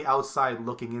 you're on the outside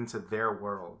looking into their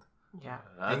world. Yeah,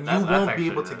 and you won't be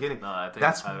able to get it. No,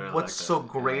 that's what's so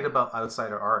great about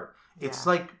outsider art. It's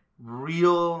like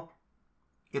real.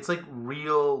 It's like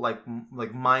real, like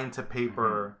mind to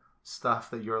paper stuff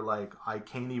that you're like, I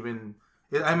can't even.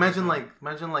 I imagine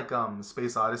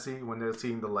Space Odyssey when they're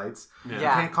seeing the lights. Yeah. You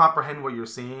can't comprehend what you're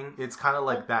seeing. It's kind of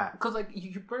like that. Because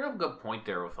you bring up a good point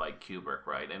there with Kubrick,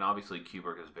 right? And obviously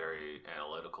Kubrick is very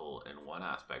analytical in one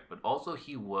aspect, but also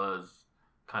he was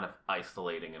kind of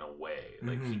isolating in a way.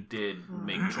 Like he did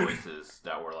make choices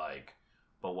that were like,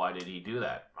 but why did he do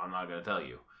that? I'm not going to tell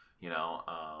you. You know,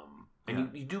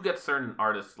 and you do get certain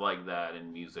artists like that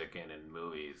in music and in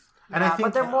movies. And I think,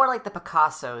 but they're more like the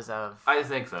Picassos of. I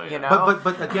think so. Yeah. You know?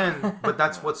 But again,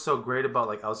 that's what's so great about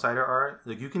like outsider art.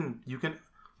 Like you can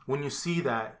when you see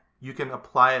that, you can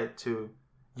apply it to.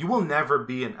 You will never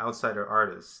be an outsider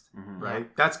artist, right?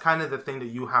 Yeah. That's kind of the thing that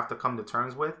you have to come to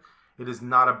terms with. It is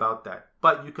not about that,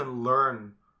 but you can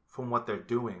learn from what they're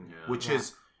doing, which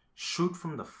is shoot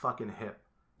from the fucking hip.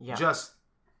 Yeah. Just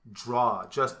draw,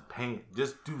 just paint,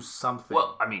 just do something.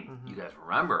 Well, I mean, you guys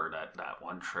remember that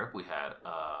one trip we had.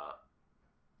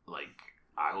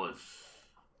 I was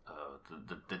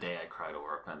the day I cried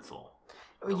over a pencil.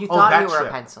 You thought you were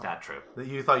a pencil. That trip.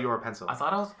 You thought you were a pencil. I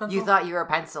thought I was a pencil. You thought you were a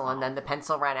pencil, and then the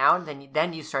pencil ran out, and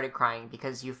then you started crying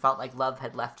because you felt like love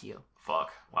had left you.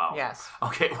 Fuck. Wow. Yes.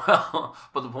 Okay, well,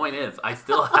 but the point is, I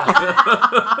still have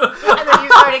And then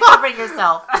you started covering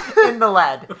yourself in the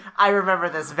lead. I remember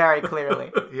this very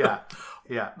clearly. Yeah.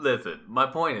 Listen, my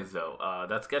point is, though,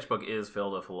 that sketchbook is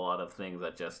filled with a lot of things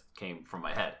that just came from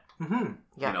my head. Mm-hmm.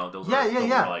 Yeah. You know, those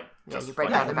are like just you break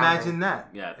down the imagine that.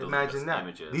 Yeah, imagine that.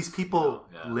 Images, these people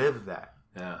live that.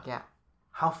 Yeah.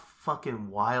 How fucking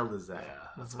wild is that? Yeah,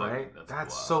 that's right.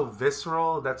 That's so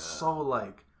visceral. That's so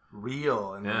like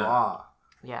real and raw.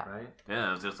 Yeah. Right. Yeah,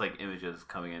 it was just like images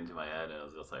coming into my head, and it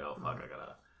was just like, oh fuck, I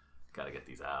gotta get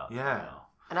these out. Yeah. You know?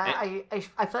 And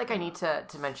I feel like I need to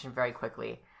mention very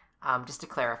quickly, just to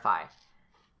clarify,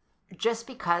 just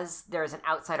because there's an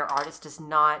outsider artist does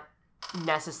not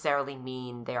necessarily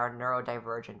mean they are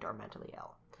neurodivergent or mentally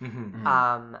ill.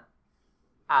 Mm-hmm.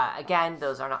 Again,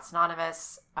 those are not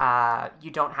synonymous.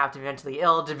 You don't have to be mentally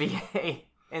ill to be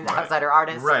an outsider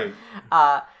artist. Right.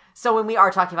 So when we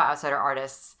are talking about outsider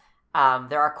artists,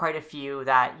 there are quite a few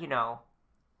that,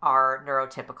 are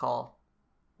neurotypical.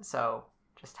 So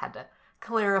just had to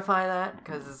clarify that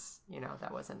because,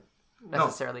 that wasn't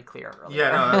necessarily clear earlier.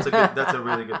 Yeah, no, that's a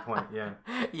really good point. Yeah.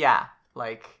 Yeah.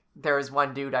 Like there was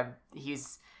one dude, he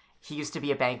used to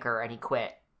be a banker and he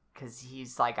quit because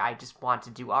he's like, I just want to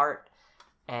do art.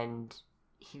 And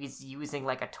he was using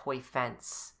like a toy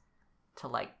fence to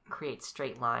like create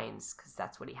straight lines because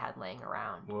that's what he had laying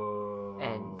around. Whoa.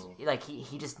 And like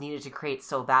he just needed to create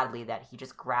so badly that he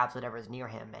just grabs whatever's near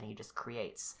him and he just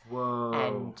creates. Whoa.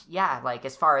 And yeah, like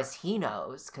as far as he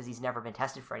knows, because he's never been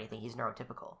tested for anything, he's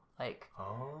neurotypical. Like,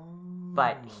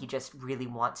 but he just really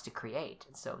wants to create,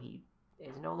 and so he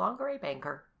is no longer a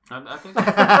banker. I think, but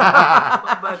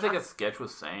I think as Sketch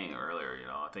was saying earlier,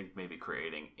 I think maybe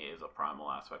creating is a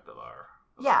primal aspect of our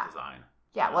design.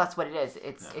 Yeah, well, that's what it is.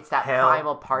 It's that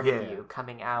primal part of you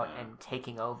coming out and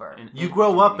taking over. And you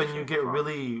grow up and you get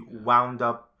really wound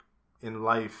up in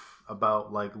life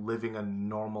about like living a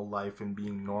normal life and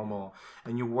being normal,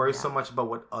 and you worry so much about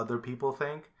what other people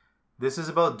think. This is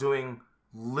about doing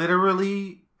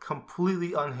literally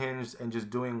completely unhinged and just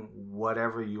doing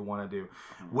whatever you want to do,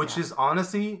 which is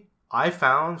honestly, I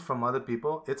found from other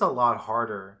people, it's a lot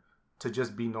harder to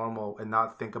just be normal and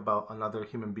not think about another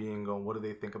human being going, what do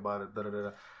they think about it? Da, da, da,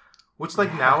 da. Which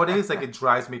like nowadays, like it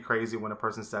drives me crazy when a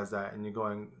person says that and you're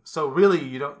going, so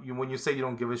really when you say you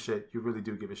don't give a shit, you really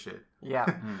do give a shit. Yeah.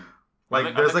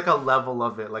 Like there's like a level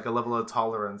of it, like a level of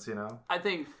tolerance, I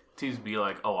think to be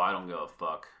like, oh, I don't give a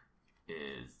fuck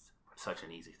is such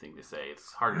an easy thing to say.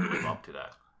 It's hard to live up to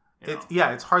that.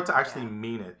 It's hard to actually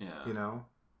mean it,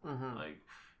 Mm-hmm. Like,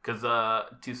 because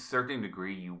to a certain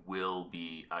degree, you will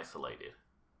be isolated.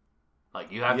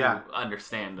 Like, you have to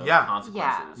understand the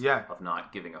consequences of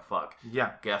not giving a fuck.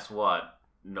 Yeah. Guess what?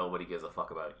 Nobody gives a fuck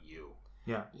about you.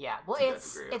 Yeah. Yeah. Well,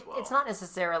 it's not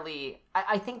necessarily...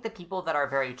 I think the people that are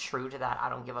very true to that I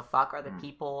don't give a fuck are the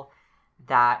people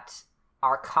that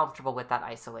are comfortable with that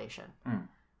isolation.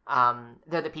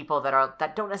 They're the people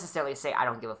that don't necessarily say I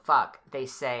don't give a fuck. They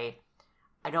say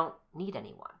I don't need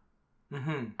anyone.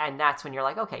 Mm-hmm. And that's when you're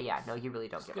like, okay, yeah, no, you really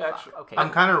don't give a fuck. Okay, I'm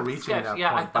kind of reaching at that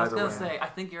point. I was gonna say, I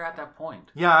think you're at that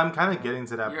point. Yeah, I'm kind of getting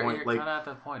to that point. You're kind of at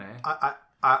that point,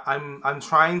 I'm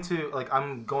trying to like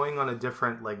I'm going on a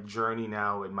different like journey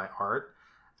now in my art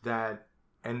that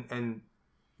and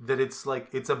that it's like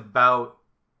it's about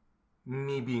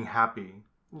me being happy.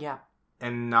 Yeah.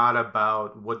 And not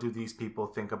about what do these people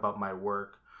think about my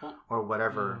work or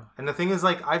whatever. And the thing is,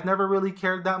 like, I've never really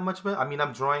cared that much about it. I mean,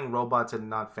 I'm drawing robots and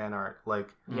not fan art. Like,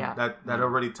 that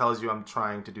already tells you I'm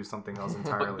trying to do something else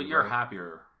entirely. But you're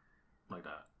happier like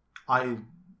that. I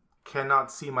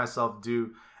cannot see myself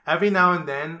do... Every now and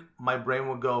then, my brain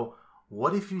will go,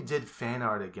 what if you did fan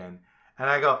art again? And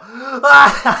I go...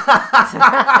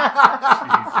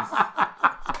 Jesus.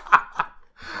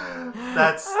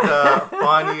 That's the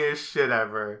funniest shit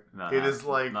ever. Is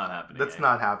like not happening. That's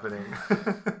not happening.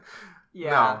 Yeah.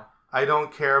 No, I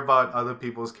don't care about other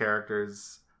people's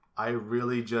characters. I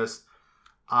really just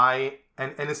and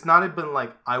it's not even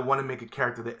like I want to make a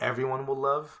character that everyone will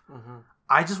love. Mm-hmm.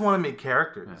 I just want to make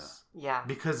characters. Yeah.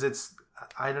 Because it's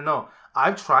I don't know.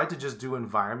 I've tried to just do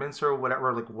environments or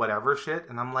whatever, like whatever shit,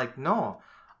 and I'm like, no,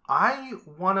 I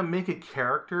want to make a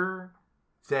character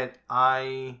that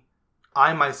I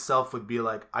myself would be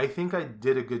like, I think I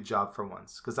did a good job for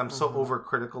once. Because I'm so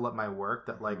overcritical at my work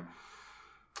that like,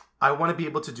 I want to be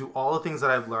able to do all the things that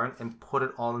I've learned and put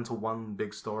it all into one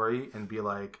big story and be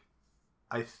like,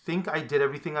 I think I did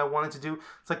everything I wanted to do.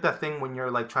 It's like that thing when you're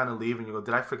like trying to leave and you go,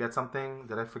 did I forget something?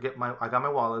 Did I forget I got my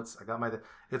wallets. I got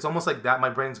it's almost like that. My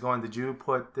brain's going, did you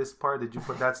put this part? Did you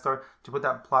put that story? Did you put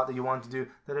that plot that you wanted to do?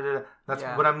 Da-da-da-da. That's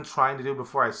what I'm trying to do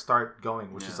before I start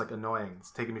going, which is like annoying.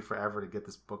 It's taking me forever to get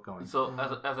this book going. So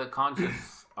as a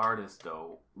conscious artist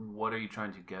though, what are you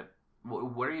trying to get?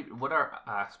 What are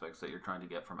aspects that you're trying to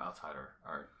get from outsider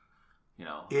art?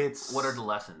 What are the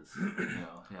lessons?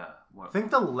 I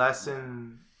think the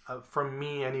lesson, for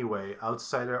me anyway,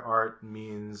 outsider art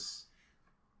means,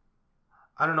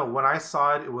 I don't know, when I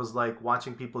saw it, it was like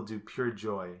watching people do pure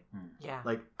joy. Yeah.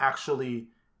 Like actually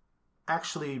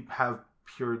have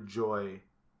pure joy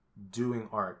doing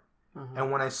art. Mm-hmm.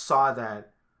 And when I saw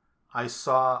that, I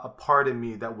saw a part of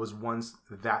me that was once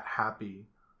that happy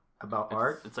about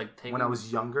art. It's like when I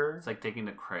was younger. It's like taking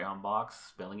the crayon box,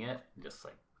 spilling it, and just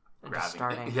like just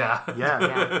starting. Yeah.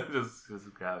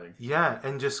 just grabbing. Yeah,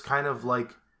 and just kind of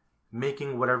like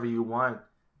making whatever you want.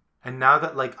 And now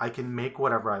that like I can make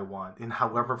whatever I want in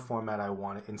however format I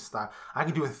want it in style, I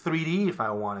can do it in 3D if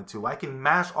I wanted to. I can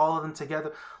mash all of them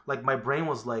together. Like my brain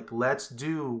was like, let's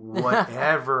do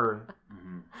whatever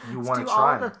you want to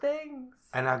try. All the things.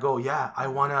 And I go, yeah, I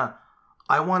wanna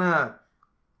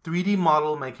 3D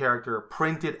model my character,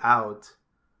 print it out,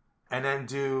 and then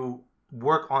do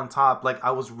work on top. Like I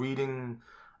was watching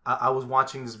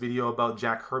this video about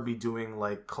Jack Kirby doing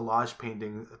like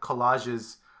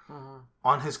collages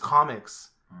on his comics,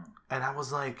 and I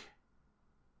was like,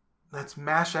 let's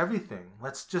mash everything.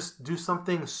 Let's just do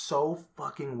something so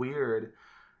fucking weird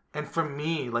And for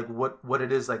me, like what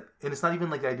it is like, and it's not even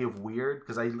like the idea of weird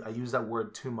because I use that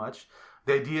word too much.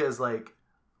 The idea is like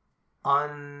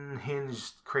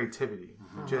unhinged creativity.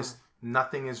 Mm-hmm. Just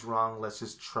nothing is wrong. Let's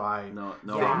just try. No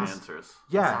wrong answers.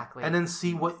 Yeah, exactly. And then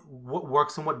see what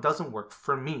works and what doesn't work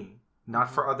for me, not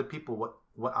for other people. What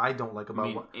I don't like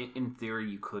about. I mean, in theory,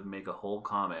 you could make a whole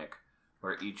comic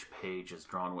where each page is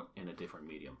drawn in a different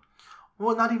medium.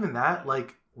 Well, not even that.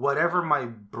 Like whatever my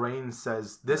brain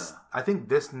says, this I think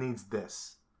this needs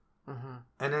this. Mm-hmm.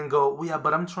 And then go, well, yeah,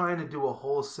 but I'm trying to do a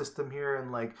whole system here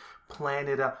and like plan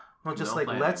it out. No, just like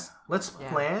planning. let's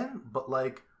plan, but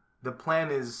like the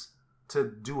plan is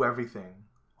to do everything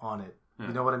on it. Yeah.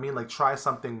 You know what I mean? Like try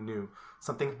something new,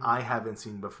 something I haven't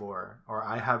seen before, or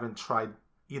I haven't tried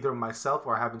either myself,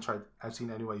 or I've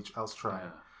seen anyone else try. Yeah.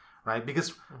 Right?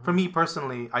 Because for me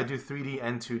personally, I do 3D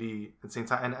and 2D at the same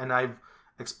time, and I've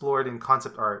explored in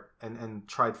concept art and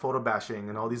tried photo bashing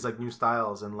and all these like new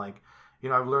styles, and like, you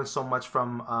know, I've learned so much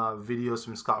from videos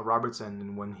from Scott Robertson,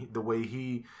 and the way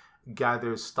he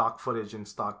gathers stock footage and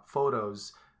stock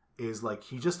photos is like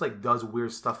he just like does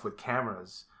weird stuff with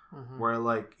cameras, where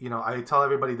like, you know, I tell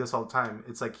everybody this all the time.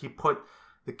 It's like he put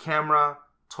the camera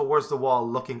towards the wall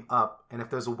looking up, and if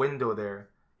there's a window there,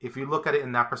 if you look at it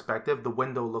in that perspective, the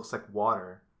window looks like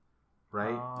water,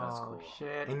 right? Oh, that's cool.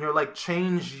 Shit. And you're like,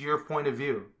 change your point of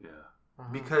view. Yeah.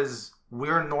 Because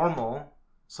we're normal,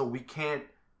 so we can't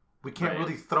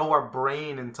really throw our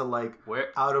brain into like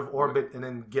out of orbit and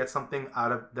then get something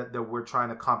out of that we're trying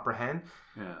to comprehend.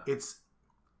 Yeah. It's,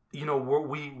 you know,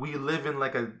 we live in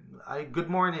like a good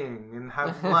morning and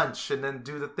have lunch and then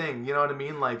do the thing. You know what I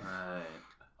mean? Like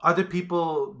other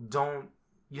people don't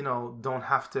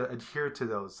have to adhere to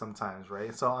those sometimes,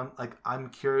 right? So I'm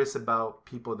curious about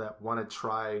people that want to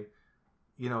try,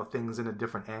 you know, things in a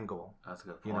different angle. That's a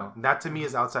good point. You know, that to me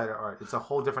is outsider art. It's a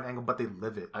whole different angle, but they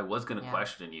live it. I was going to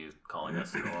question you calling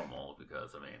us normal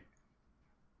because, I mean,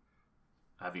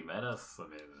 have you met us? I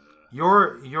mean,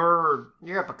 you're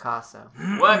a Picasso.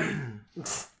 What?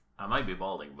 I might be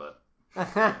balding, but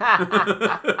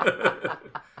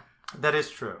that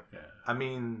is true. Yeah. I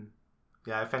mean,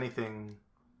 yeah. If anything,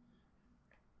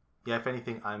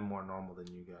 I'm more normal than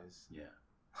you guys. Yeah.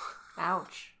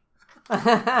 Ouch. You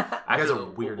guys are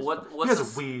weird. You guys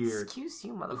are weird. Excuse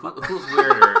you, motherfucker. Who's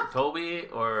weirder, Toby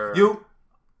or you?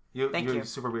 You're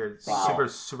super weird. Wow.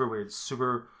 Super weird.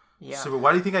 Super.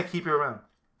 Why do you think I keep you around?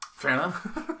 Fair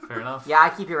enough. Yeah, I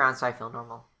keep you around so I feel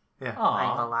normal. Yeah. Aww. I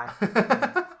ain't gonna lie.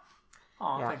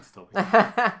 Aw, thanks, Toby.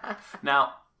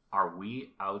 Now, are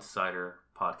we Outsider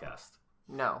Podcast?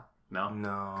 No.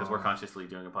 Because we're consciously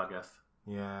doing a podcast.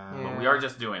 Yeah. But we are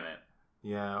just doing it.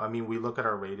 Yeah, I mean, we look at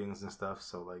our ratings and stuff,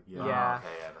 so like, yeah. Yeah.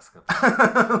 Okay, yeah, that's good.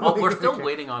 Well, we're still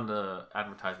waiting on the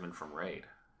advertisement from Raid.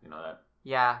 You know that?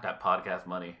 Yeah. That podcast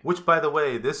money. Which, by the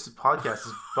way, this podcast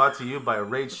is brought to you by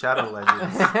Raid Shadow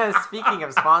Legends. Speaking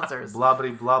of sponsors. Blah,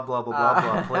 blah, blah, blah, blah,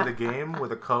 blah. Play the game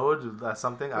with a code,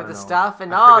 something, I don't know. With the stuff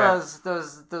and all those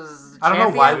I don't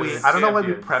know why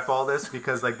we prep all this,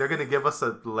 because like they're going to give us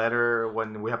a letter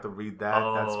when we have to read that.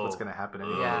 That's what's going to happen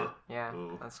anyway. Yeah,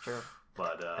 that's true.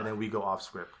 But and then we go off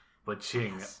script. But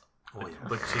ching. Oh, yeah.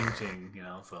 But ching, you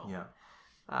know, so. Yeah.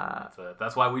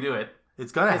 That's why we do it.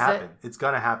 It's going to happen. It's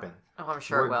going to happen. Oh, I'm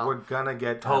sure it will. We're going to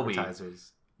get Toby,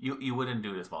 advertisers. You wouldn't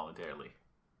do this voluntarily.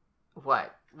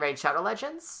 What? Raid Shadow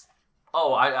Legends?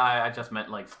 Oh, I just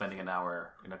meant like spending an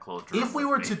hour in a closed room. If we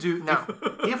were to do an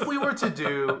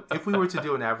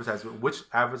advertisement, which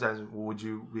advertisement would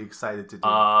you be excited to do?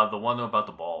 The one about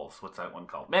the balls. What's that one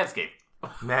called? Manscaped.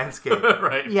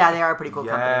 Right. Yeah, they are a pretty cool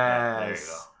company. There you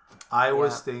go. I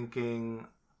was thinking.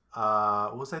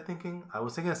 What was I thinking? I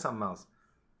was thinking of something else.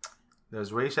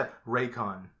 There's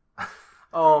Raycon.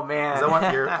 Oh man, I want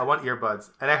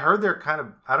earbuds, and I heard they're kind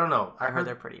of, I don't know. I heard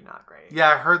they're pretty not great. Yeah,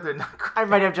 I heard they're not great. I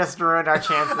might have just ruined our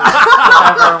chances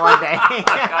ever one day.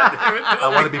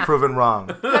 I want to be proven wrong.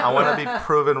 Prove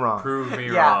me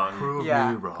wrong. Prove me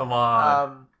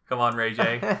wrong. Come on, Ray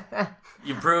J.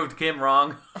 You proved Kim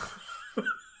wrong.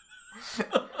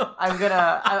 I'm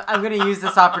gonna use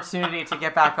this opportunity to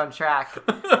get back on track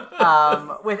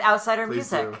with Outsider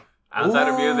Music.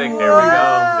 Outsider Music. There we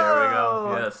go.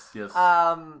 Yes.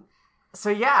 So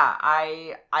yeah,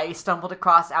 I stumbled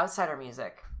across Outsider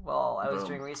Music while I was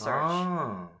doing research,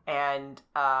 and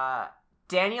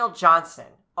Daniel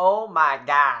Johnston. Oh my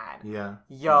God. Yeah.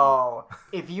 Yo,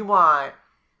 if you want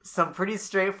some pretty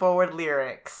straightforward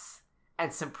lyrics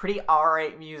and some pretty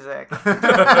alright music,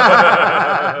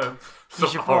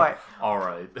 he's your boy.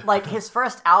 Alright. Like, his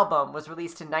first album was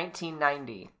released in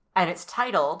 1990, and it's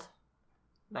titled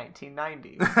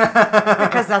 1990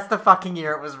 because that's the fucking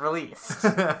year it was released.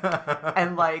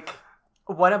 And like,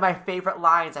 one of my favorite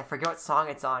lines, I forget what song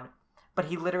it's on, but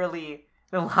he literally,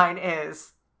 the line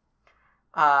is,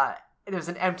 there's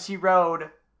an empty road,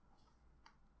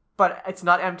 but it's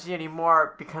not empty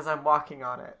anymore because I'm walking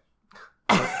on it.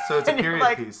 So it's a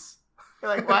period piece.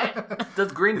 You're like, what?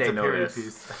 Does Green Day know period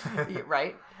this? Piece.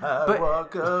 Right? I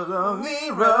walk along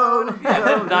the road.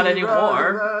 Not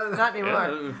anymore. Not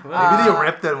anymore. Maybe they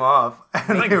ripped them off.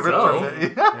 And I think they ripped so. them.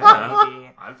 Maybe.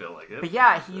 I feel like it. But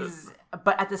yeah,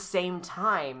 but at the same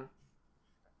time,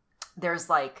 there's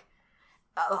like,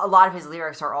 a lot of his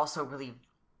lyrics are also really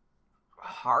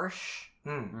harsh.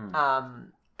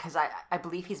 Because I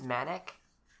believe he's manic,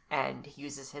 and he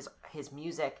uses his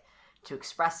music to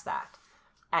express that.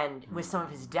 And with some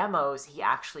of his demos, he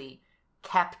actually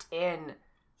kept in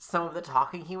some of the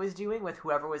talking he was doing with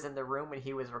whoever was in the room when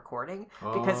he was recording,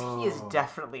 because he is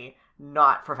definitely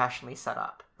not professionally set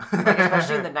up. Like,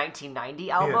 especially in the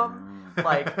 1990 album,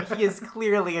 like, he is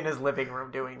clearly in his living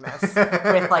room doing this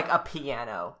with like a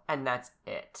piano, and that's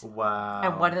it. Wow.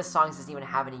 And one of the songs doesn't even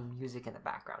have any music in the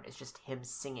background. It's just him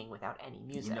singing without any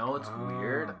music. You know what's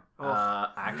weird?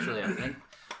 Actually,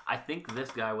 I think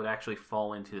this guy would actually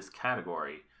fall into this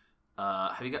category.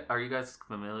 Are you guys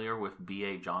familiar with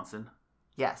B.A. Johnson?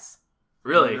 Yes.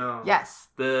 Really? No. Yes.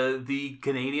 The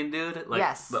Canadian dude? Like,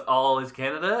 yes. All is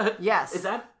Canada? Yes. Is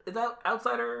that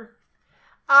Outsider?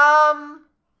 Um,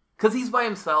 Because he's by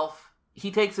himself.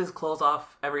 He takes his clothes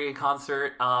off every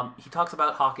concert. He talks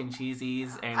about Hawk and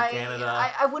Cheesies and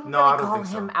Canada. I wouldn't I really don't call think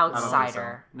so. him I don't think so.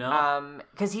 outsider. No?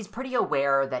 Because he's pretty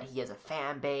aware that he has a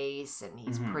fan base, and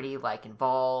he's pretty, like,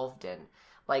 involved, and,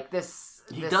 like, this...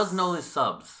 He does know his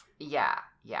subs. Yeah.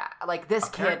 Like, this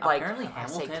kid, like... apparently I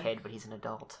say Hamilton- kid, but he's an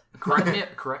adult.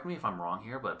 Correct me if I'm wrong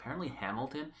here, but apparently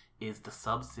Hamilton is the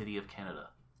sub-city of Canada.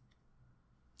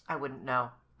 I wouldn't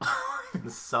know. The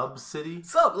sub-city?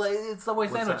 Like, it's Subway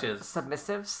What's sandwiches.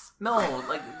 Submissives? No,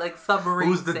 like submarine.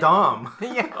 Who's the Dom?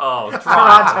 Yeah. Oh,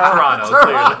 Toronto.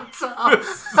 clearly.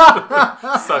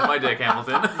 Suck my dick,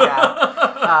 Hamilton.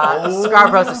 Yeah.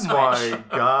 Scarborough's a switch. Oh my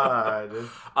god.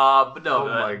 But no,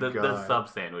 Oh the God. sub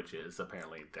sandwiches,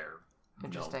 apparently they're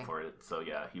Interesting. known for it. So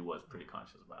yeah, he was pretty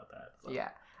conscious about that. So,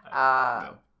 Yeah.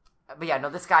 no. But yeah, no,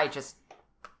 this guy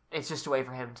it's just a way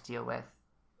for him to deal with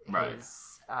Right.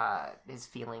 his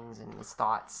feelings and his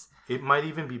thoughts. It might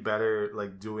even be better,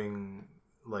 like, doing,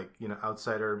 like, you know,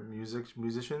 outsider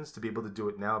musicians to be able to do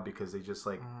it now, because they just,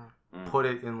 like, put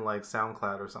it in, like,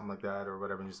 SoundCloud or something like that or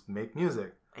whatever and just make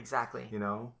music. Exactly. You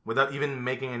know, without even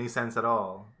making any sense at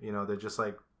all. You know, they're just,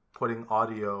 like, putting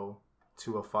audio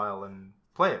to a file and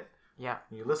play it. Yeah.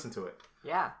 And you listen to it.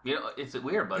 Yeah. You know, it's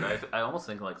weird, but I almost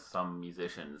think like some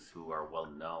musicians who are well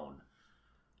known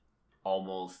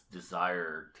almost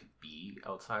desire to be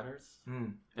outsiders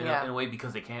in a way,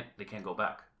 because they can't go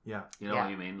back. Yeah. You know what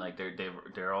I mean? Like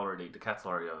they're already, the cat's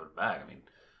already out of the bag. I mean,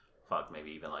 fuck,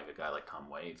 maybe even like a guy like Tom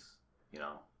Waits, you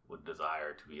know, would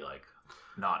desire to be like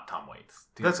not Tom Waits.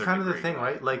 That's kind of the thing,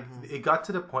 right? Like, it got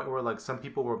to the point where, like, some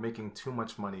people were making too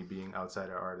much money being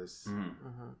outsider artists.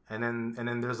 And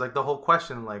then there's, like, the whole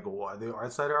question, like, what, are they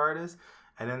outsider artists?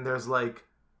 And then there's, like,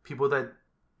 people that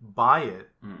buy it.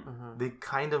 They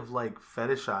kind of, like,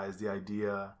 fetishize the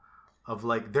idea of,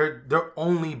 like, they're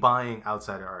only buying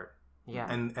outsider art. Yeah.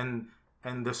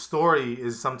 And the story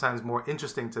is sometimes more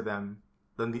interesting to them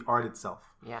than the art itself.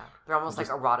 Yeah. They're almost like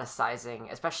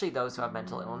eroticizing, especially those who have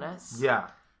mental illness. Yeah.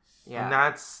 Yeah. And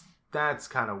that's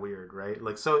kind of weird, right?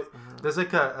 Like, so there's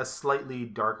like a slightly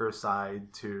darker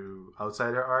side to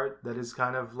outsider art that is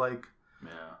kind of like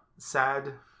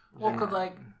sad. Well, cause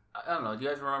like, I don't know. Do you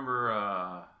guys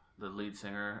remember the lead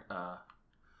singer, of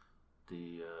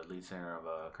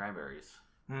Cranberries?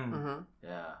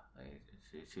 Yeah,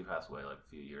 she passed away like a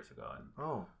few years ago, and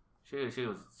she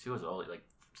was only like,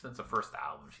 since the first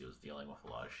album she was dealing with a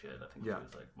lot of shit. I think she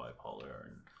was like bipolar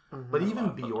and. But even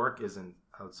Bjork isn't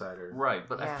outsider, right?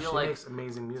 But I feel she like makes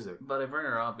amazing music. But I bring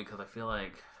her up because I feel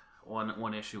like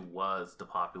one issue was the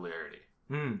popularity.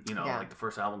 You know, like the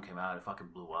first album came out, it fucking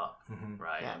blew up,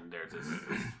 right? Yeah. And there's this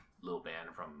little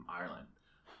band from Ireland.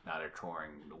 Now they're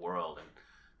touring the world, and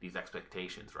these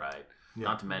expectations, right? Yeah.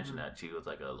 Not to mention that she was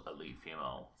like a lead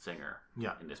female singer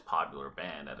in this popular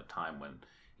band at a time when,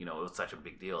 you know, it was such a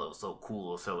big deal. It was so cool,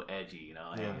 it was so edgy, you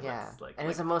know? And it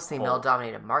was a mostly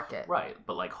male-dominated market. Right,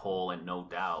 but like Hole and No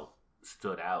Doubt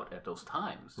stood out at those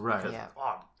times. Right. Because,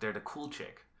 they're the cool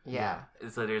chick. Yeah.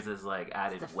 So there's this like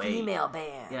added it's the weight. female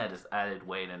band. Yeah, this added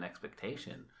weight and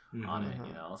expectation on it,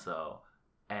 you know? So,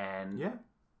 and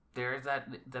there's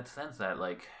that sense that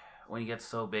like, when you get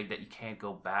so big that you can't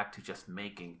go back to just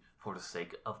making for the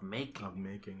sake of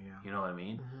making. Yeah. You know what I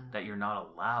mean? Mm-hmm. That you're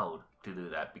not allowed to do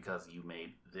that because you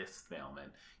made this film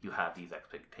and you have these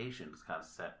expectations kind of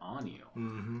set on you.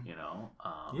 Mm-hmm. You know?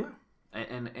 Yeah.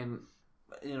 And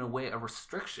in a way, a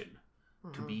restriction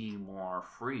to be more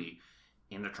free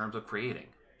in the terms of creating.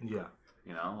 Yeah.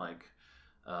 You know, like,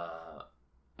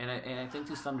 and I think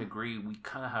to some degree we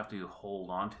kind of have to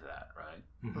hold on to that, right?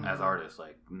 Mm-hmm. As artists,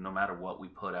 like, no matter what we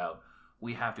put out,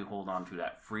 we have to hold on to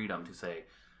that freedom to say,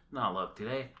 no, look,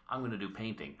 today I'm going to do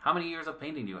painting. How many years of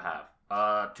painting do you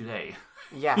have? Today.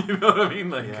 Yeah. You know what I mean?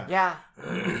 Like, yeah.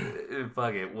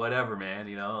 Fuck it, whatever, man.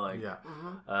 You know, like,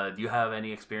 do you have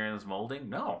any experience molding?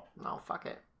 No, fuck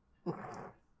it.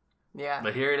 Yeah.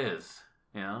 but here it is.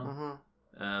 You know,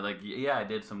 like, yeah, I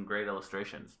did some great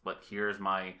illustrations, but here's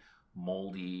my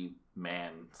moldy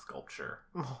man sculpture.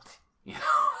 Moldy. You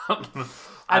know?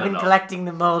 I've been collecting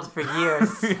the mold for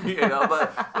years. You know,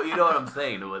 but you know what I'm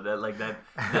saying with that, like that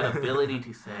ability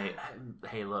to say,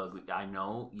 hey, look, I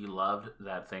know you loved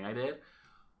that thing I did,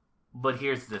 but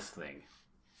here's this thing.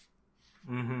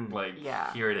 Mm-hmm. Like,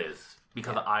 here it is,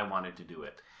 because I wanted to do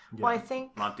it. Yeah. Well, I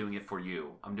think I'm not doing it for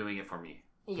you. I'm doing it for me.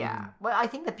 Yeah. Mm-hmm. Well, I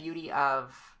think the beauty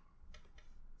of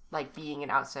like being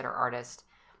an outsider artist,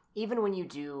 even when you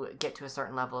do get to a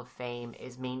certain level of fame,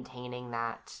 is maintaining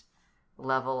that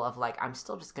level of like, I'm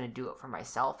still just going to do it for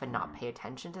myself and not pay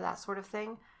attention to that sort of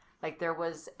thing. Like, there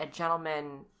was a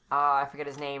gentleman, I forget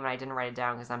his name and I didn't write it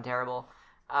down because I'm terrible,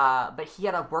 but he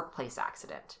had a workplace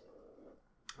accident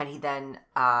and he then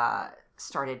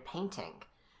started painting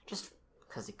just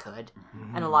because he could.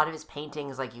 And a lot of his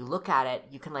paintings, like, you look at it,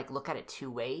 you can like look at it two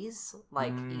ways.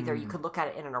 Like, either you could look at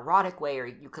it in an erotic way or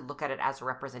you could look at it as a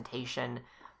representation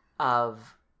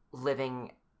of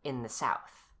living in the South.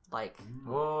 Like,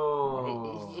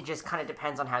 whoa, it just kind of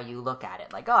depends on how you look at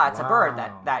it. Like, oh, it's a bird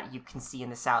that you can see in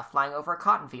the South flying over a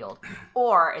cotton field,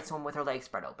 or it's one with her legs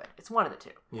spread open. It's one of the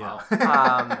two. Yeah.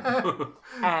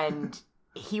 And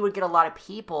he would get a lot of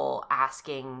people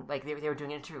asking, like, they were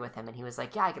doing an interview with him, and he was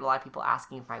like, yeah, I get a lot of people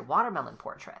asking for my watermelon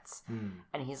portraits.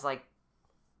 And he's like,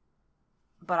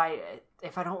 but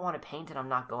if I don't want to paint it, I'm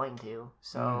not going to.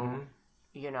 So,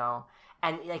 you know,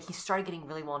 and like, he started getting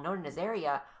really well known in his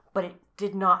area, but it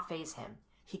did not faze him.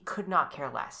 He could not care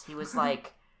less. He was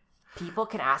like, people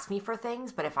can ask me for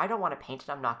things, but if I don't want to paint it,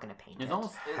 I'm not going to paint it.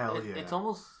 It's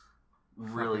almost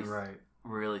really, right.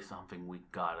 really something we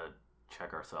gotta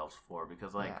check ourselves for,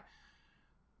 because, like,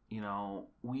 you know,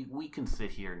 we can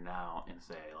sit here now and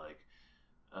say, like,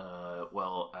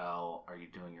 well, Al, are you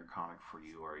doing your comic for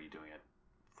you, or are you doing it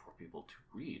for people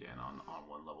to read? And on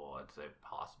one level, I'd say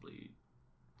possibly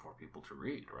for people to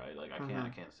read, right? Like, I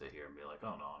can't sit here and be like,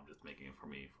 oh no, I'm just making it for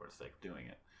me for the sake of doing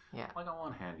it. Yeah. Like, on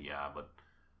one hand, yeah, but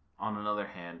on another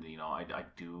hand, you know, I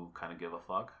do kind of give a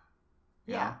fuck.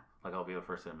 Yeah. Know? Like, I'll be the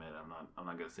first to admit, I'm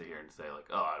not gonna sit here and say, like,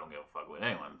 oh, I don't give a fuck what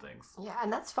anyone thinks. Yeah,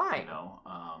 and that's fine. You know,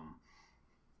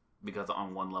 because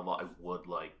on one level, I would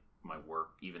like my work,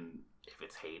 even if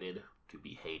it's hated, to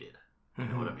be hated. You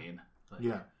know what I mean? Like,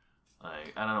 yeah.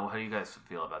 Like, I don't know. How do you guys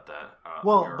feel about that?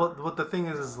 Well, but the thing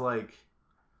is like,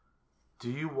 do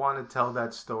you want to tell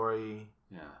that story?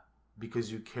 Yeah.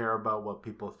 Because you care about what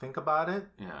people think about it?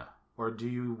 Yeah. Or do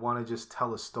you want to just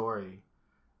tell a story,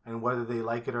 and whether they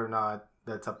like it or not,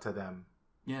 that's up to them?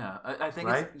 Yeah, I think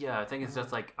right? I think it's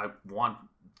just like,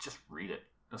 just read it.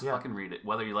 Just fucking read it,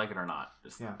 whether you like it or not.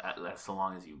 Just as so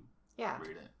long as you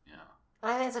read it. Yeah.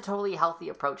 And I think it's a totally healthy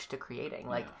approach to creating.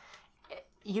 Like,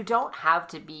 you don't have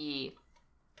to be,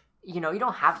 you know, you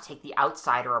don't have to take the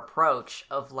outsider approach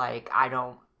of like, I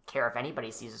don't care if anybody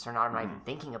sees this or not. I'm not even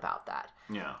thinking about that.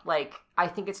 Yeah. Like, I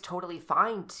think it's totally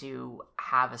fine to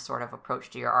have a sort of approach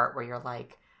to your art where you're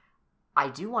like, I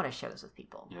do want to share this with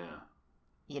people. Yeah.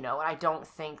 You know, and I don't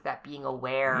think that being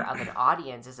aware of an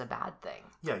audience is a bad thing.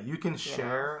 Yeah, you can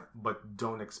share, but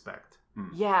don't expect.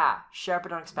 Yeah, share but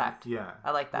don't expect. Yeah.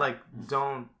 I like that. Like,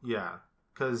 don't,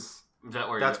 because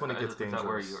that's when it gets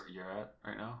dangerous. Is that where you're at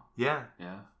right now? Yeah.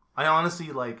 Yeah. I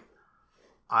honestly, like,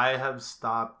 I have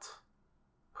stopped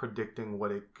predicting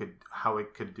how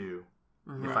it could do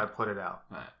if I put it out.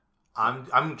 Right.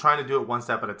 I'm trying to do it one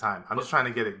step at a time. I'm just trying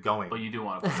to get it going. But you do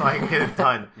want to, so I can get it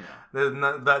done.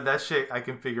 Yeah. That shit I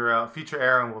can figure out. Future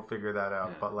Aaron will figure that out.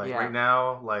 Yeah. But like right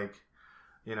now, like,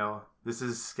 you know, this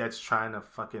is Sketch trying to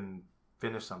fucking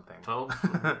finish something. So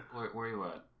where are you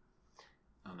at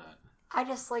on that? I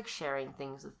just like sharing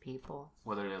things with people,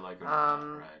 whether they like it or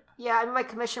not. Right? Yeah, I mean, my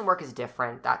commission work is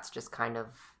different. That's just kind of.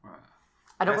 Right.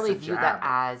 I don't really view that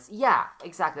as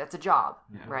exactly. That's a job,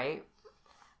 right?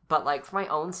 But like for my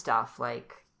own stuff,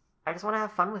 like I just want to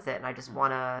have fun with it, and I just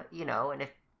want to, you know, and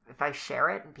if I share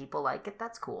it and people like it,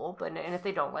 that's cool. And if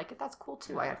they don't like it, that's cool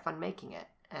too. I had fun making it,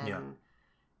 and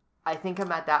I think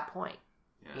I'm at that point,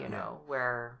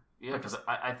 where because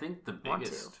I think the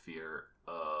biggest fear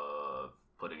of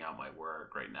putting out my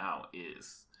work right now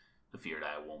is the fear that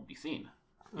I won't be seen.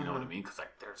 You know what I mean? Because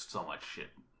like there's so much shit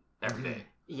every day.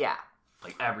 Yeah.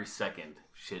 Like every second,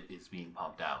 shit is being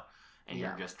pumped out, and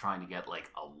you're just trying to get like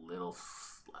a little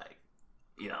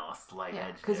a slight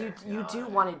edge. Because you do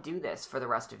want to do this for the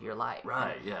rest of your life,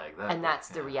 right? Yeah, exactly. And that's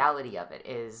the reality of it.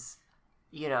 Is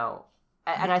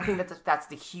and I think that's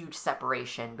the huge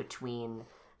separation between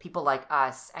people like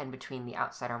us and between the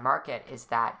outsider market is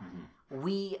that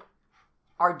we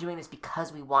are doing this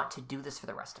because we want to do this for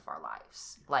the rest of our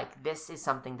lives. Like, this is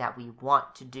something that we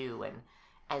want to do,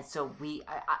 and so we,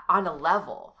 on a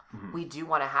level, we do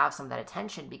want to have some of that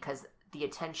attention, because the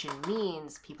attention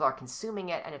means people are consuming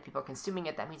it, and if people are consuming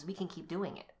it, that means we can keep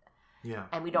doing it. Yeah.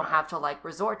 And we don't have to, like,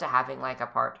 resort to having, like, a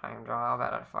part-time job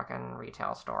at a fucking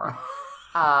retail store.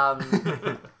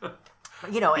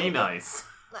 Be nice.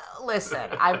 Listen,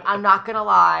 I'm not gonna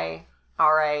lie,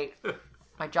 all right?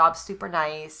 My job's super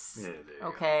nice. Yeah,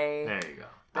 okay. There you go.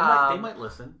 They might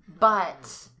listen.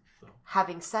 But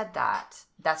having said that,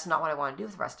 that's not what I want to do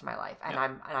for the rest of my life, and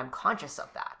I'm conscious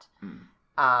of that.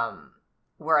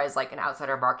 Whereas like an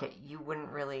outsider market, you wouldn't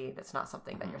really. That's not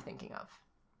something that you're thinking of.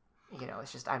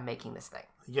 It's just I'm making this thing.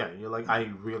 Yeah, you're like, I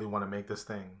really want to make this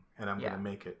thing, and I'm gonna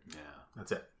make it. Yeah,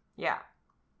 that's it. Yeah.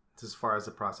 It's as far as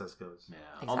the process goes. Yeah.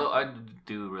 Exactly. Although I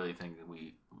do really think that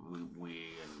we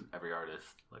and every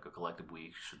artist, like a collective,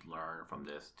 we should learn from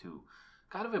this to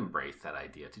kind of embrace that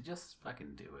idea to just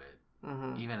fucking do it,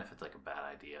 even if it's like a bad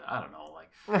idea. I don't know,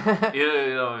 like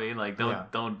you know what I mean. Like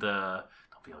don't be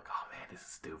like, oh man, this is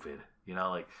stupid.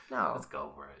 Like no, let's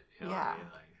go for it. You know what I mean?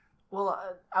 Like, well,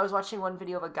 I was watching one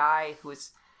video of a guy he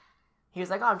was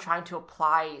like, oh, I'm trying to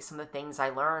apply some of the things I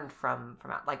learned from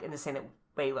like in the same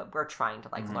way that we're trying to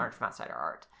like learn from outsider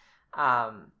art.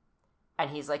 And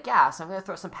he's like, yeah, so I'm going to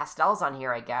throw some pastels on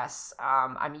here, I guess.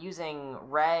 I'm using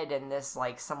red and this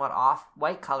like somewhat off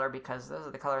white color because those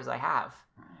are the colors I have.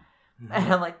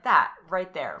 And I'm like, that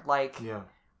right there. Like,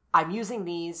 I'm using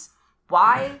these.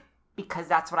 Why? Because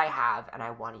that's what I have and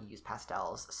I want to use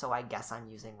pastels. So I guess I'm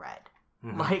using red.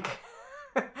 Like,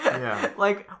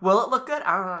 like, will it look good?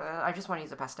 I don't know. I just want to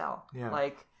use a pastel.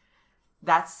 Like,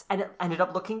 and it ended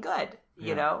up looking good,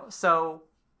 you know? So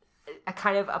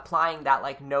kind of applying that,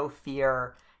 like, no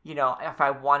fear, if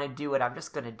I want to do it, I'm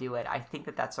just going to do it. I think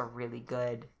that that's a really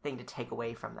good thing to take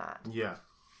away from that. Yeah.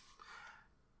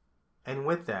 And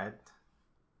with that,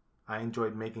 I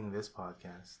enjoyed making this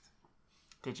podcast.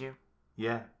 Did you?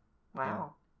 Yeah.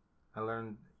 Wow. Yeah. I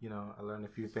learned a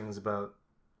few things about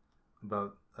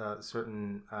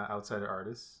certain outsider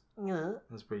artists. Yeah.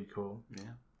 It was pretty cool.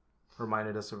 Yeah.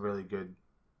 Reminded us of really good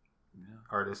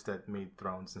artists that made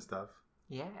thrones and stuff.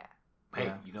 Yeah.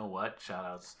 Hey, you know what? Shout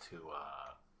outs to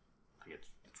I think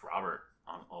it's Robert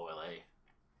on OLA.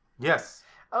 Yes.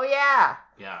 Oh yeah.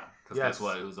 Yeah. Because guess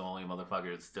what? Who's the only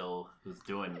motherfucker who's doing who's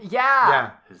doing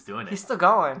it. He's still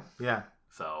going. Yeah.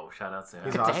 So shout outs to him.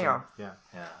 He's awesome. Damn. Yeah.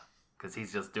 Yeah. Because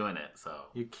he's just doing it. So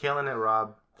you're killing it,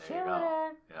 Rob. There you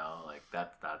go. Like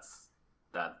that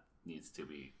needs to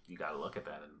be. You got to look at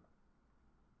that and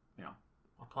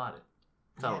applaud it,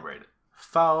 celebrate it.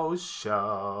 Faux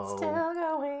show. Still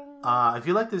going. If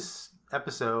you like this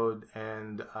episode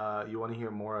and you want to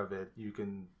hear more of it, you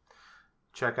can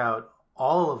check out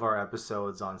all of our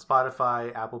episodes on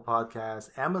Spotify, Apple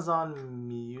Podcasts, Amazon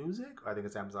Music. I think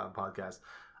it's Amazon Podcast,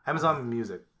 Amazon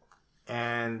Music,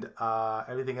 and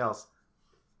everything else.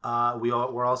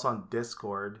 We're also on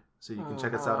Discord, so you can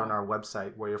check us out on our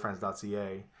website,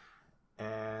 whereyourfriends.ca.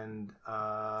 And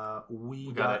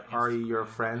we got Are Your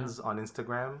Friends on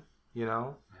Instagram,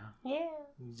 Yeah.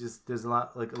 There's a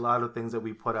lot of things that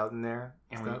we put out in there.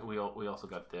 And we also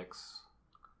got dicks.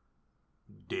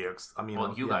 Dicks. I mean,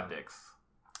 you got dicks.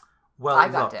 Well, I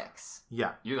got dicks.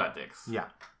 Yeah. You got dicks. Yeah.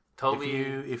 Toby.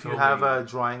 If you have a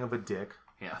drawing of a dick.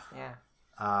 Yeah. Yeah.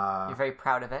 You're very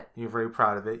proud of it. You're very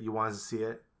proud of it. You want us to see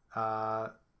it.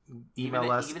 Email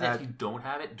us. Even if you don't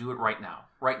have it, do it right now.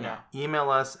 Now. Email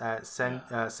us at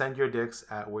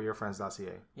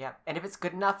sendyourdicks@whereyourfriends.ca. Yeah. And if it's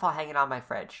good enough, I'll hang it on my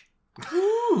fridge.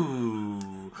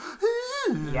 Ooh.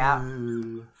 Yeah.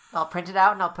 I'll print it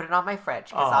out and I'll put it on my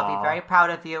fridge because I'll be very proud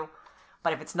of you.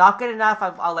 But if it's not good enough,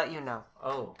 I'll let you know.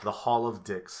 Oh. The Hall of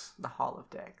Dicks. The Hall of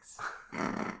Dicks.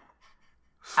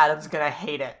 Adam's gonna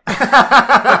hate it.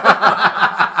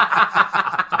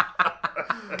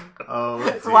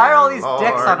 So why are all these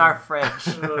dicks on our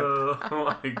fridge?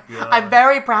 Oh my god. I'm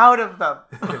very proud of them.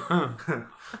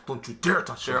 Don't you dare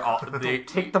touch them.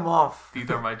 Take them off. These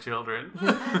are my children.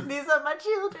 These are my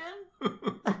children.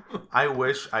 I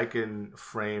wish I can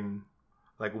frame,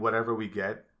 like, whatever we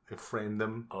get, and frame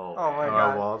them. Oh my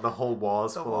god. Wall. The whole wall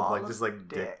is full of, like, just, like,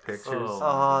 dick pictures.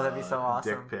 Oh, that'd be so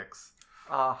awesome. Dick pics.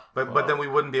 But then we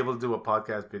wouldn't be able to do a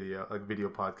podcast video, like video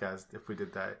podcast, if we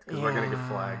did that, because we're gonna get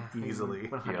flagged easily.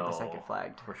 100% get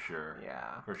flagged for sure.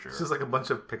 Yeah, for sure. It's just like a bunch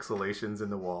of pixelations in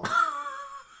the wall.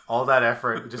 All that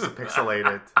effort just to pixelate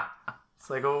it. It's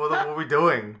like, oh, what are we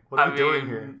doing? What are we doing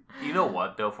here? You know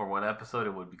what though? For one episode,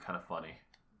 it would be kind of funny.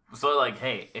 So like,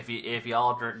 hey, if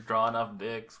y'all draw enough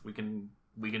dicks, we can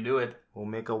do it. We'll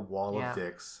make a wall of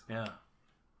dicks. Yeah.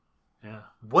 Yeah.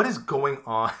 What is going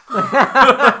on?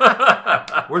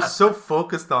 We're so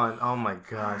focused on. Oh my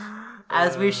gosh.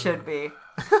 As we should be.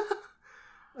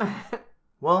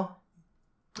 Well.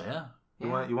 Yeah. You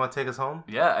want to take us home?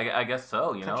 Yeah, I guess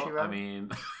so. You Country know, road? I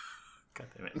mean, God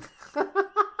damn it.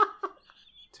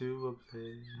 To a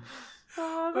place.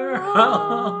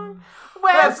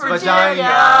 West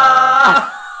Virginia.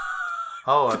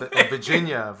 Oh,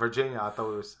 Virginia. I thought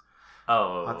it was.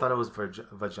 Oh. I thought it was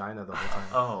vagina the whole time.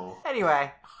 Oh.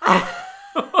 Anyway.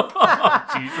 Oh,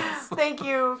 Jesus. Thank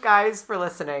you guys for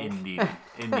listening.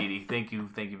 Indeed. Thank you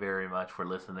very much for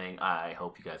listening. I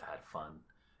hope you guys had fun.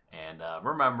 And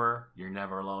remember, you're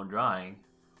never alone drawing.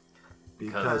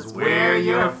 Because we're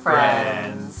your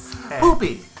friends.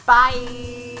 Poopy.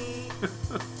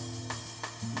 Bye.